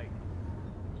late.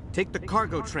 Take the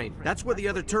cargo train. That's where the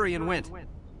other Turian went.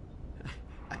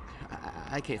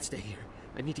 I can't stay here.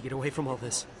 I need to get away from all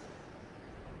this.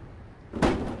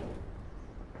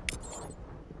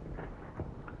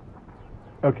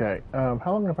 Okay, how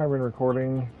long have I been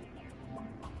recording?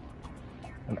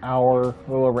 An hour, a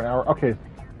little over an hour. Okay,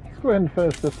 let's go ahead and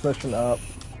finish this mission up.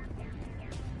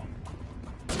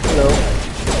 Hello.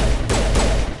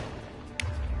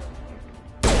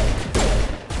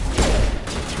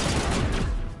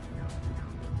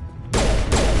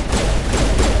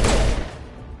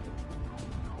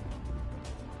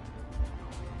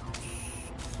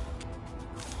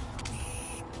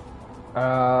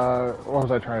 What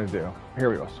was I trying to do?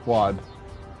 Here we go, squad.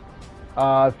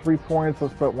 3 points,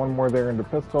 let's put one more there into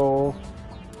pistols.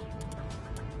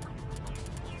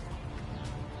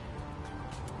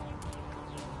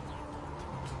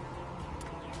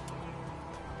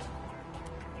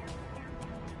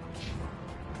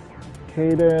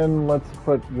 Caden, let's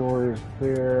put yours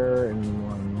there and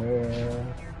one there.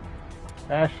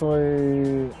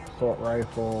 Ashley, assault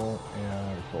rifle,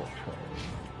 and assault train.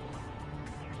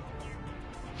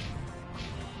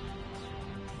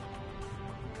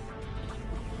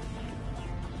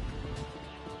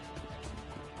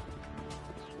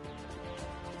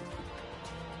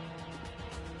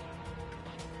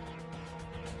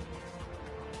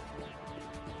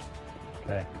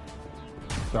 Okay.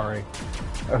 Sorry.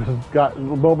 I just got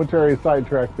momentary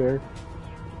sidetracked there.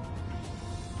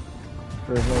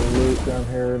 There's no loot down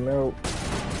here. Nope.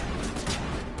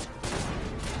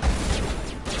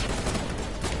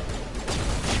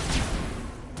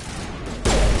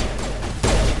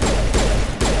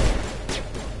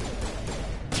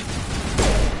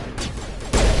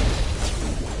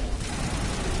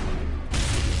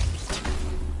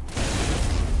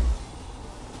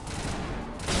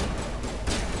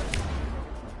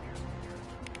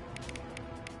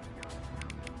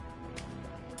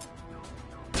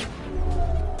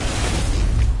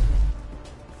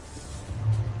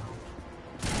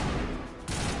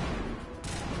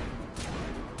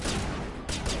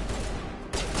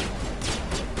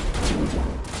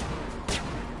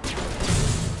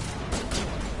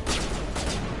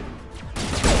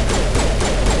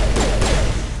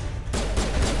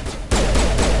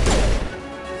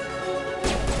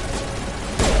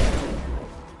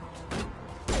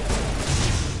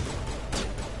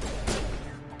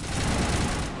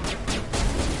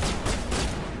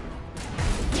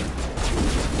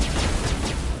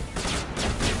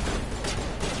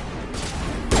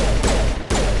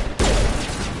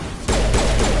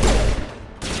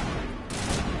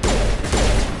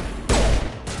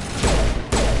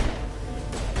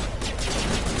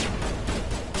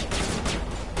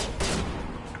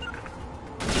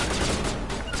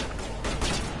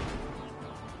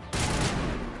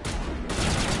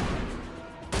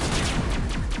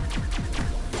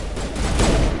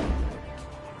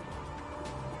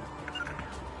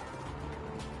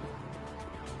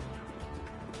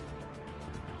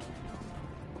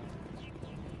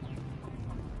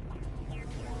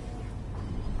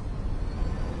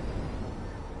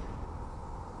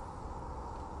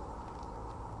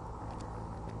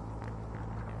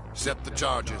 Set the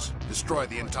charges. Destroy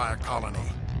the entire colony.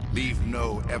 Leave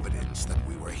no evidence that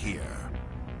we were here.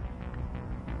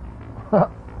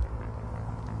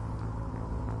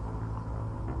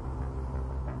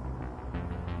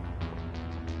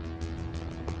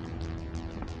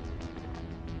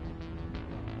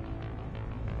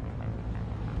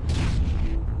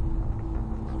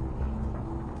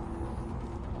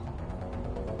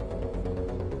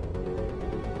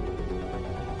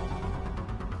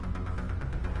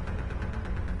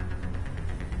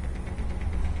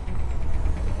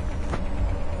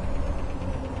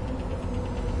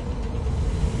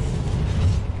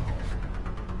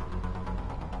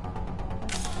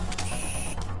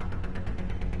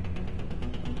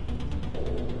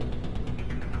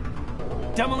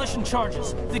 Demolition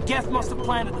charges. The Geth must have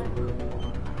planted them.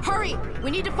 Hurry!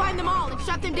 We need to find them all and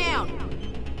shut them down!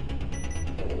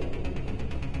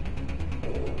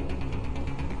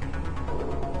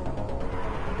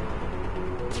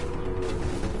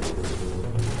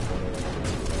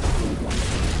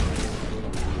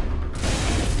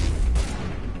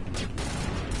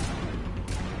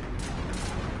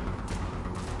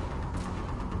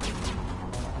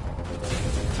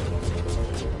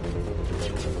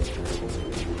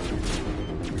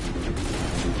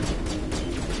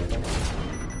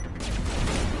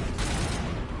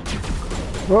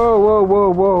 Whoa, whoa, whoa,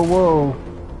 whoa, whoa.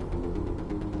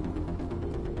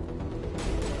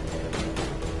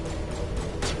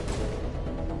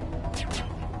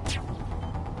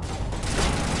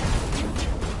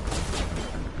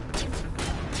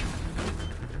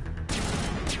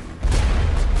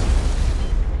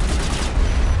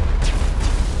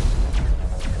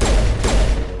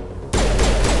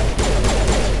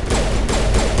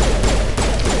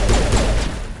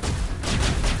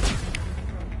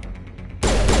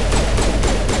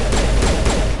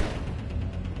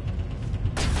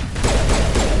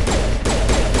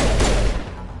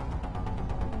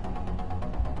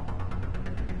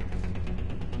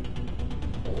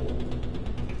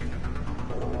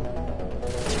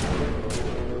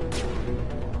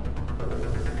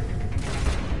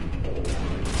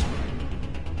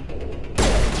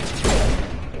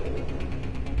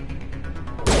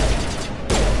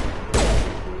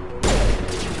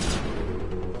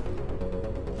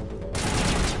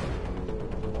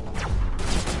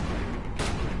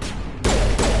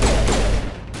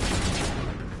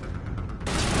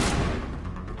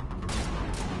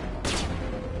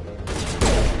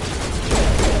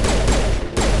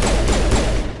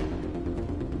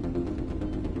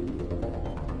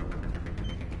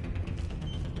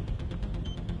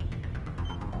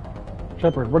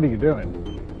 Shepard, what are you doing?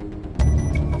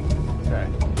 Okay.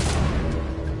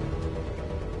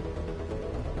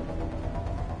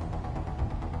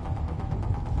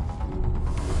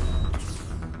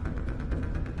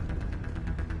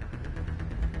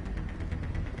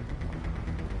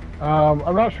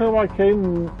 I'm not sure why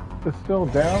Caden is still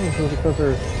down. Is it because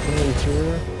there's somebody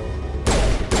here?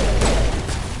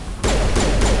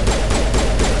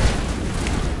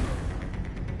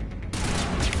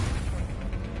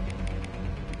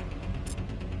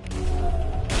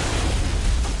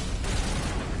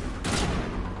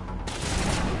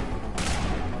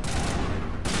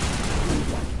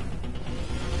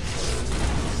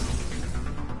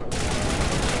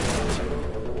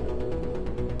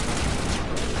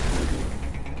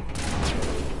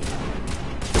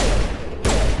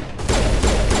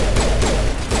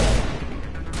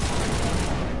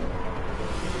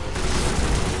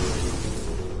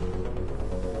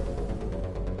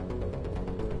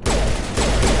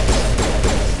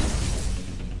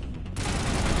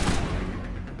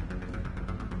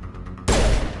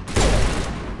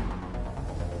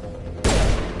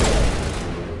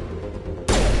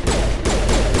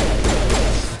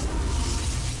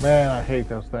 Man, I hate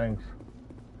those things.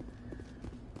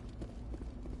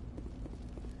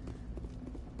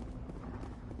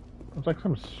 There's like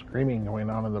some screaming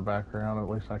going on in the background, at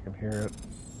least I can hear it.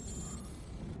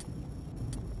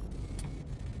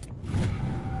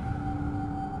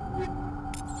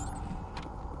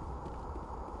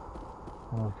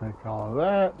 We'll take all of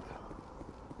that.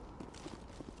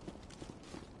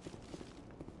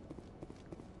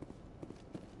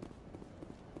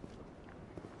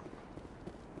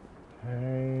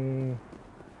 Okay.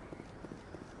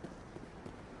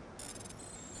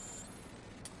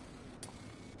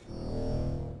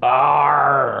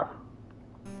 Arr!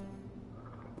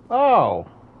 Oh.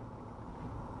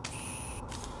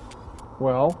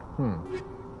 Well,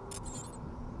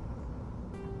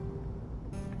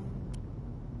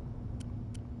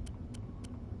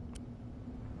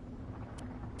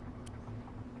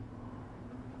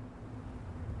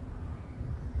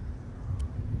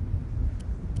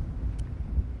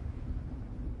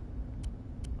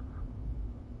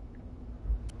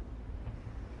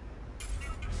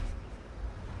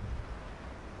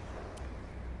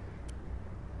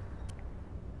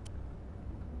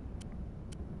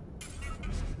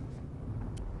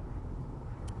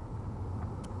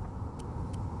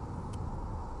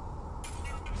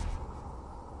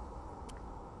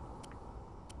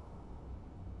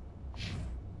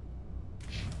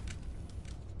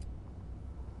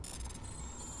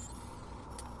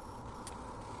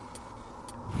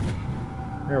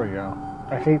 Here we go.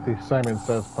 I hate these Simon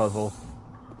Says puzzles.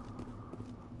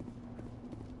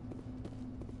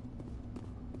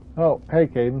 Oh, hey,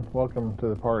 Caden. Welcome to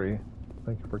the party.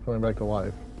 Thank you for coming back to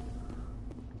life.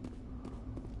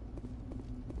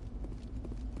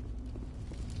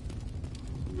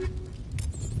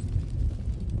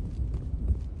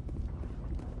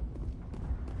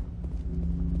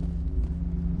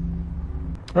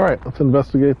 Alright, let's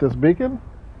investigate this beacon.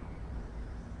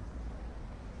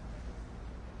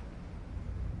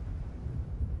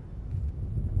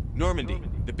 Normandy,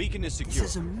 the beacon is secure.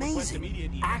 This is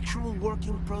amazing. Actual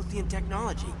working Prothean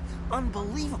technology.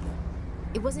 Unbelievable.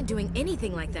 It wasn't doing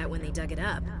anything like that when they dug it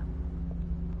up.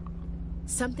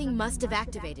 Something must have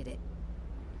activated it.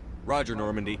 Roger,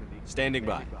 Normandy. Standing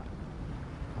by.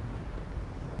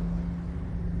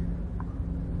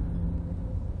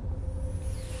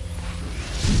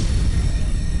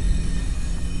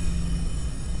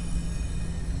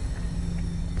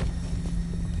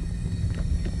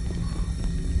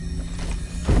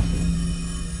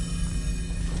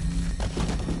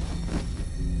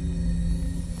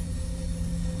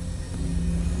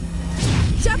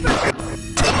 Shepard!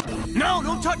 No,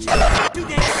 don't touch it! Too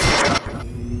dangerous!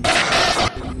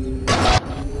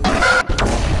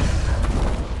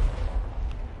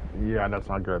 Yeah, that's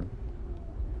not good.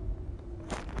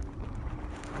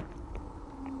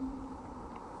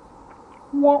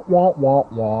 Wah, wah, wah,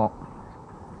 wah.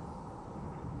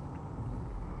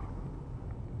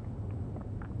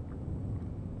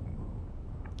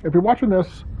 If you're watching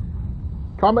this,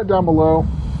 comment down below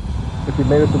if you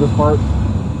made it to this part.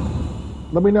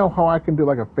 Let me know how I can do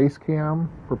like a face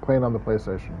cam for playing on the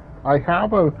PlayStation. I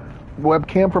have a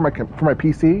webcam for my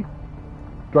PC.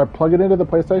 Do I plug it into the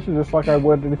PlayStation just like I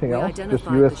would anything else? Just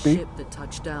USB? The ship that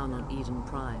touched down on Eden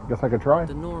Prime. Guess I could try.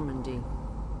 The Normandy,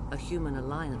 a human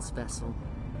alliance vessel.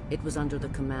 It was under the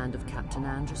command of Captain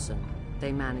Anderson.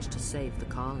 They managed to save the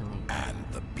colony. And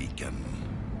the beacon.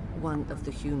 One of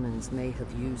the humans may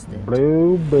have used it.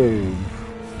 Blue boobs.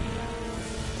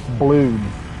 Blue.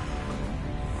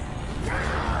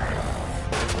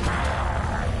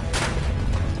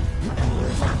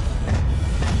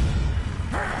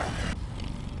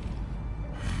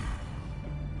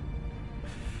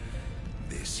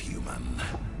 This human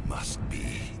must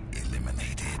be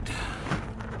eliminated.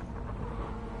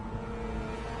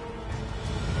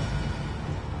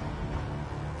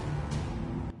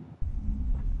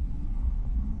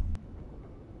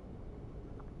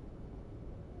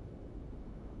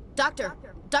 Dr.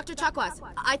 Chakwas,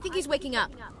 I think he's waking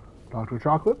up. Dr.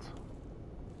 Chocolates?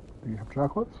 Do you have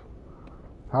chocolates?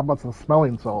 How about some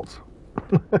smelling salts?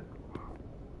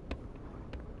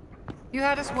 You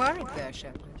had us worried there,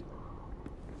 Shepard.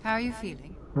 How are you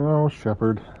feeling? Oh,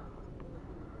 Shepard.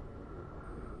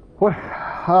 What?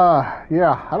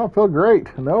 Yeah, I don't feel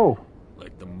great. No.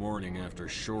 Like the morning after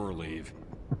shore leave.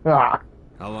 Ah.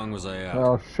 How long was I out?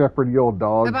 Oh, Shepard, you old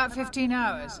dog. About 15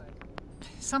 hours.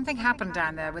 Something happened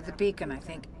down there with the beacon, I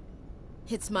think.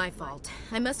 It's my fault.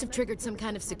 I must have triggered some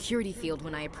kind of security field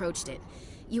when I approached it.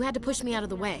 You had to push me out of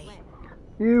the way.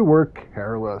 You were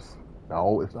careless.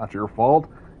 No, it's not your fault.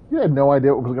 You had no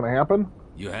idea what was going to happen.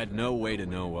 You had no way to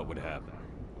know what would happen.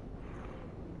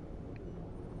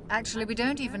 Actually, we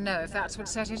don't even know if that's what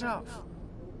set it off.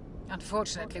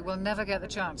 Unfortunately, we'll never get the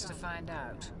chance to find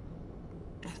out.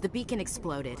 The beacon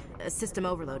exploded. A system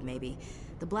overload, maybe.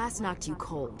 The blast knocked you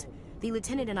cold. The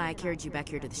lieutenant and I carried you back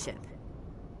here to the ship.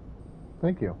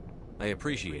 Thank you. I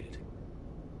appreciate it.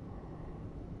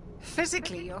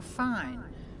 Physically, you're fine.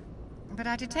 But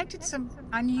I detected some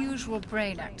unusual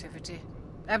brain activity.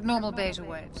 Abnormal beta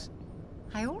waves.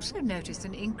 I also noticed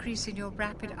an increase in your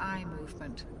rapid eye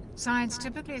movement. Signs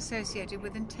typically associated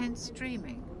with intense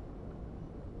dreaming.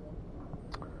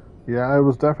 Yeah, it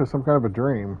was definitely some kind of a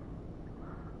dream.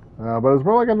 But it was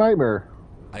more like a nightmare.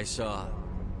 I saw...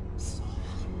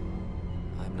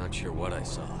 I'm not sure what I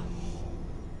saw.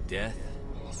 Death?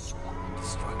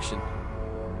 Destruction?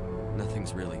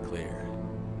 Nothing's really clear.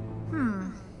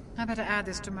 I better add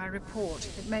this to my report.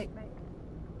 It may...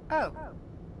 Oh,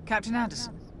 Captain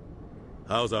Anderson.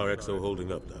 How's our XO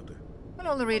holding up, Doctor? Well,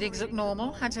 all the readings look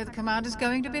normal. I'd say the commander's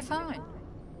going to be fine.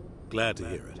 Glad to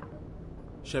hear it.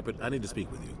 Shepard, I need to speak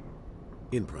with you.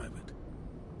 In private.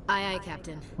 Aye, aye,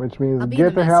 Captain. Which means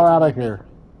get the hell out of here.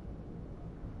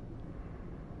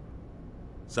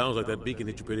 Sounds like that beacon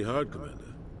hit you pretty hard, Commander.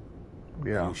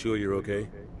 Yeah. Are you sure you're okay?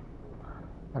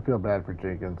 I feel bad for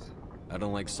Jenkins. I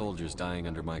don't like soldiers dying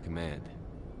under my command.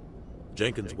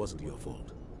 Jenkins wasn't your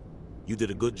fault. You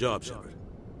did a good job, Shepard.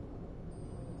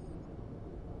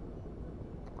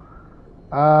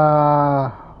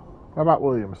 How about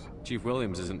Williams? Chief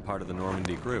Williams isn't part of the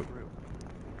Normandy crew.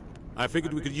 I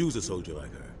figured we could use a soldier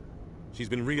like her. She's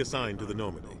been reassigned to the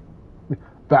Normandy.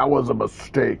 That was a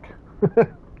mistake.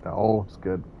 Oh, it's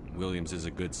good. Williams is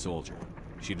a good soldier.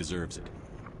 She deserves it.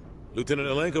 Lieutenant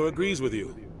Alenko agrees with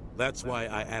you. That's why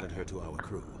I added her to our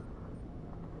crew.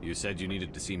 You said you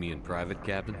needed to see me in private,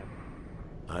 Captain?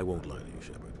 I won't lie to you,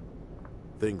 Shepard.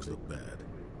 Things look bad.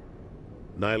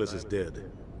 Nihilus is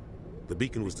dead. The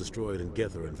beacon was destroyed and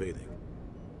Geth are invading.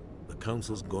 The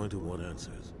Council's going to want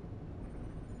answers.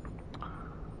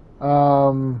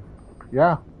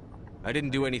 Yeah. I didn't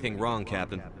do anything wrong,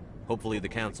 Captain. Hopefully the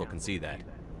Council can see that.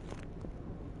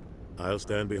 I'll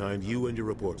stand behind you and your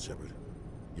report, Shepard.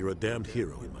 You're a damned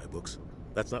hero in my books.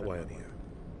 That's not why I'm here.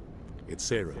 It's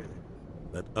Saren,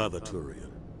 that other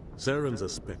Turian. Saren's a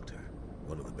Spectre,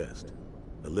 one of the best.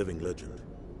 A living legend.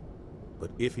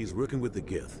 But if he's working with the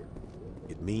Geth,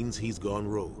 it means he's gone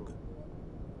rogue.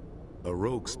 A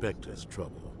rogue Spectre's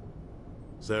trouble.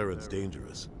 Saren's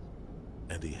dangerous,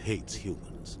 and he hates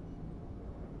humans.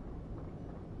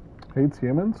 Hates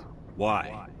humans?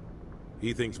 Why?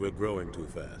 He thinks we're growing too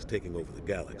fast, taking over the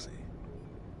galaxy.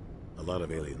 A lot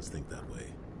of aliens think that way.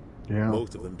 Yeah.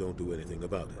 Most of them don't do anything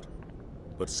about it.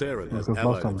 But Saren has Because most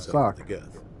allied of them himself suck. with the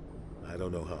Geth. I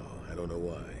don't know how, I don't know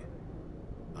why.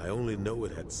 I only know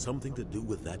it had something to do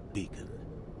with that beacon.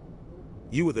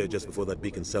 You were there just before that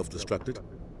beacon self-destructed.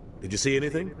 Did you see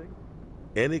anything?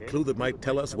 Any clue that might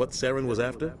tell us what Saren was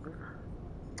after?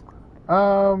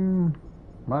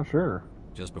 Not sure.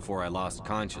 Just before I lost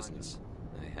consciousness,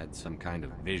 I had some kind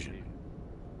of vision.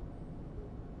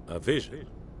 A vision?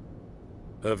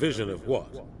 A vision of what?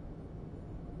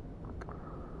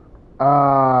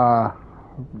 I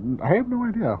have no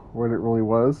idea what it really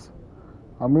was.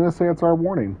 I'm going to say it's our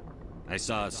warning. I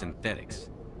saw synthetics.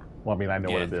 Well, I mean, I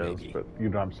know what it Geth, is, maybe. but you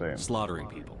know what I'm saying. Slaughtering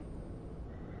people.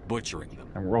 Butchering them.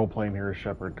 I'm role-playing here as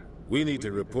Shepard. We need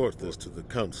to report this to the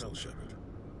Council, Shepard.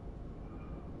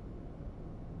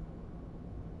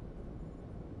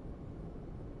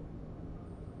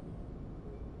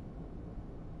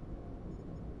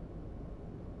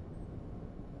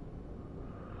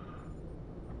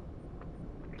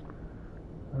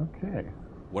 Okay.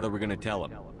 What are we gonna tell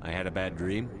him? I had a bad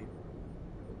dream?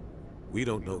 We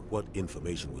don't know what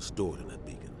information was stored in that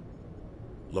beacon.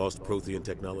 Lost Prothean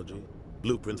technology,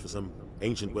 blueprints for some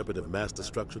ancient weapon of mass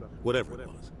destruction, whatever it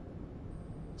was.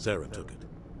 Saren took it.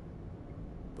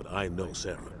 But I know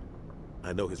Saren.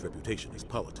 I know his reputation is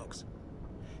politics.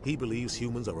 He believes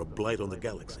humans are a blight on the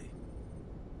galaxy.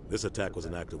 This attack was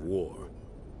an act of war.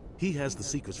 He has the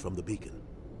secrets from the beacon.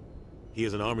 He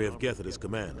has an army of Geth at his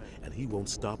command, and he won't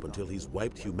stop until he's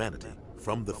wiped humanity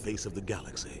from the face of the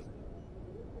galaxy.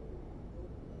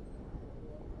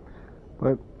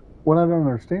 But what I don't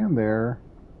understand there,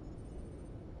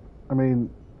 I mean,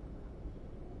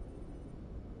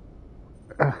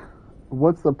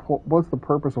 what's the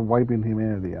purpose of wiping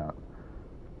humanity out?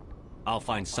 I'll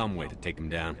find some way to take him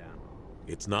down.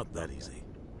 It's not that easy.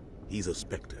 He's a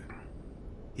Spectre.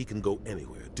 He can go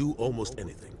anywhere, do almost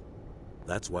anything.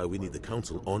 That's why we need the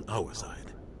Council on our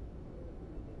side.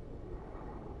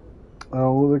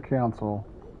 Oh, the Council.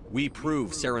 We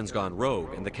prove Saren's gone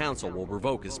rogue, and the Council will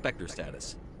revoke his Spectre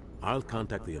status. I'll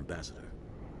contact the Ambassador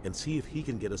and see if he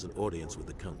can get us an audience with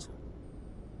the Council.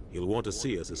 He'll want to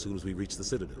see us as soon as we reach the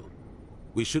Citadel.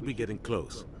 We should be getting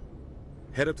close.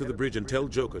 Head up to the bridge and tell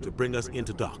Joker to bring us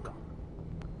into dock.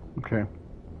 Okay.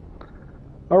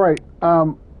 All right.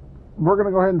 We're going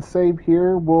to go ahead and save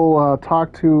here. We'll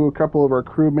talk to a couple of our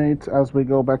crewmates as we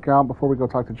go back out before we go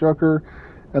talk to Joker.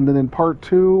 And then in part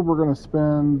 2, we're going to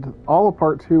spend all of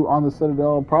part 2 on the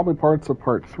Citadel, probably parts of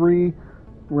part 3.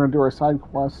 We're going to do our side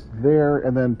quests there.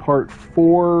 And then part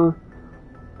 4,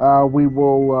 we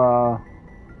will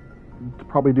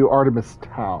probably do Artemis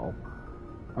Tau.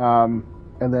 And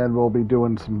then we'll be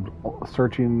doing some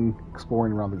searching,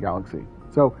 exploring around the galaxy.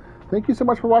 So, thank you so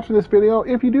much for watching this video.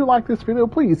 If you do like this video,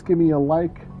 please give me a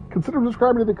like. Consider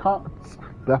subscribing to the comments.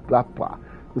 Blah, blah, blah.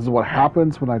 This is what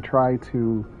happens when I try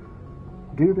to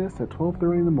do this at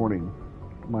 12:30 in the morning.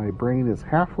 My brain is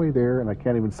halfway there, and I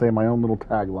can't even say my own little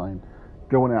tagline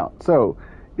going out. So,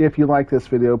 if you like this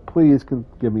video, please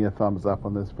give me a thumbs up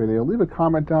on this video. Leave a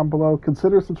comment down below.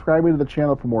 Consider subscribing to the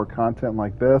channel for more content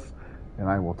like this, and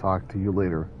I will talk to you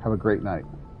later. Have a great night.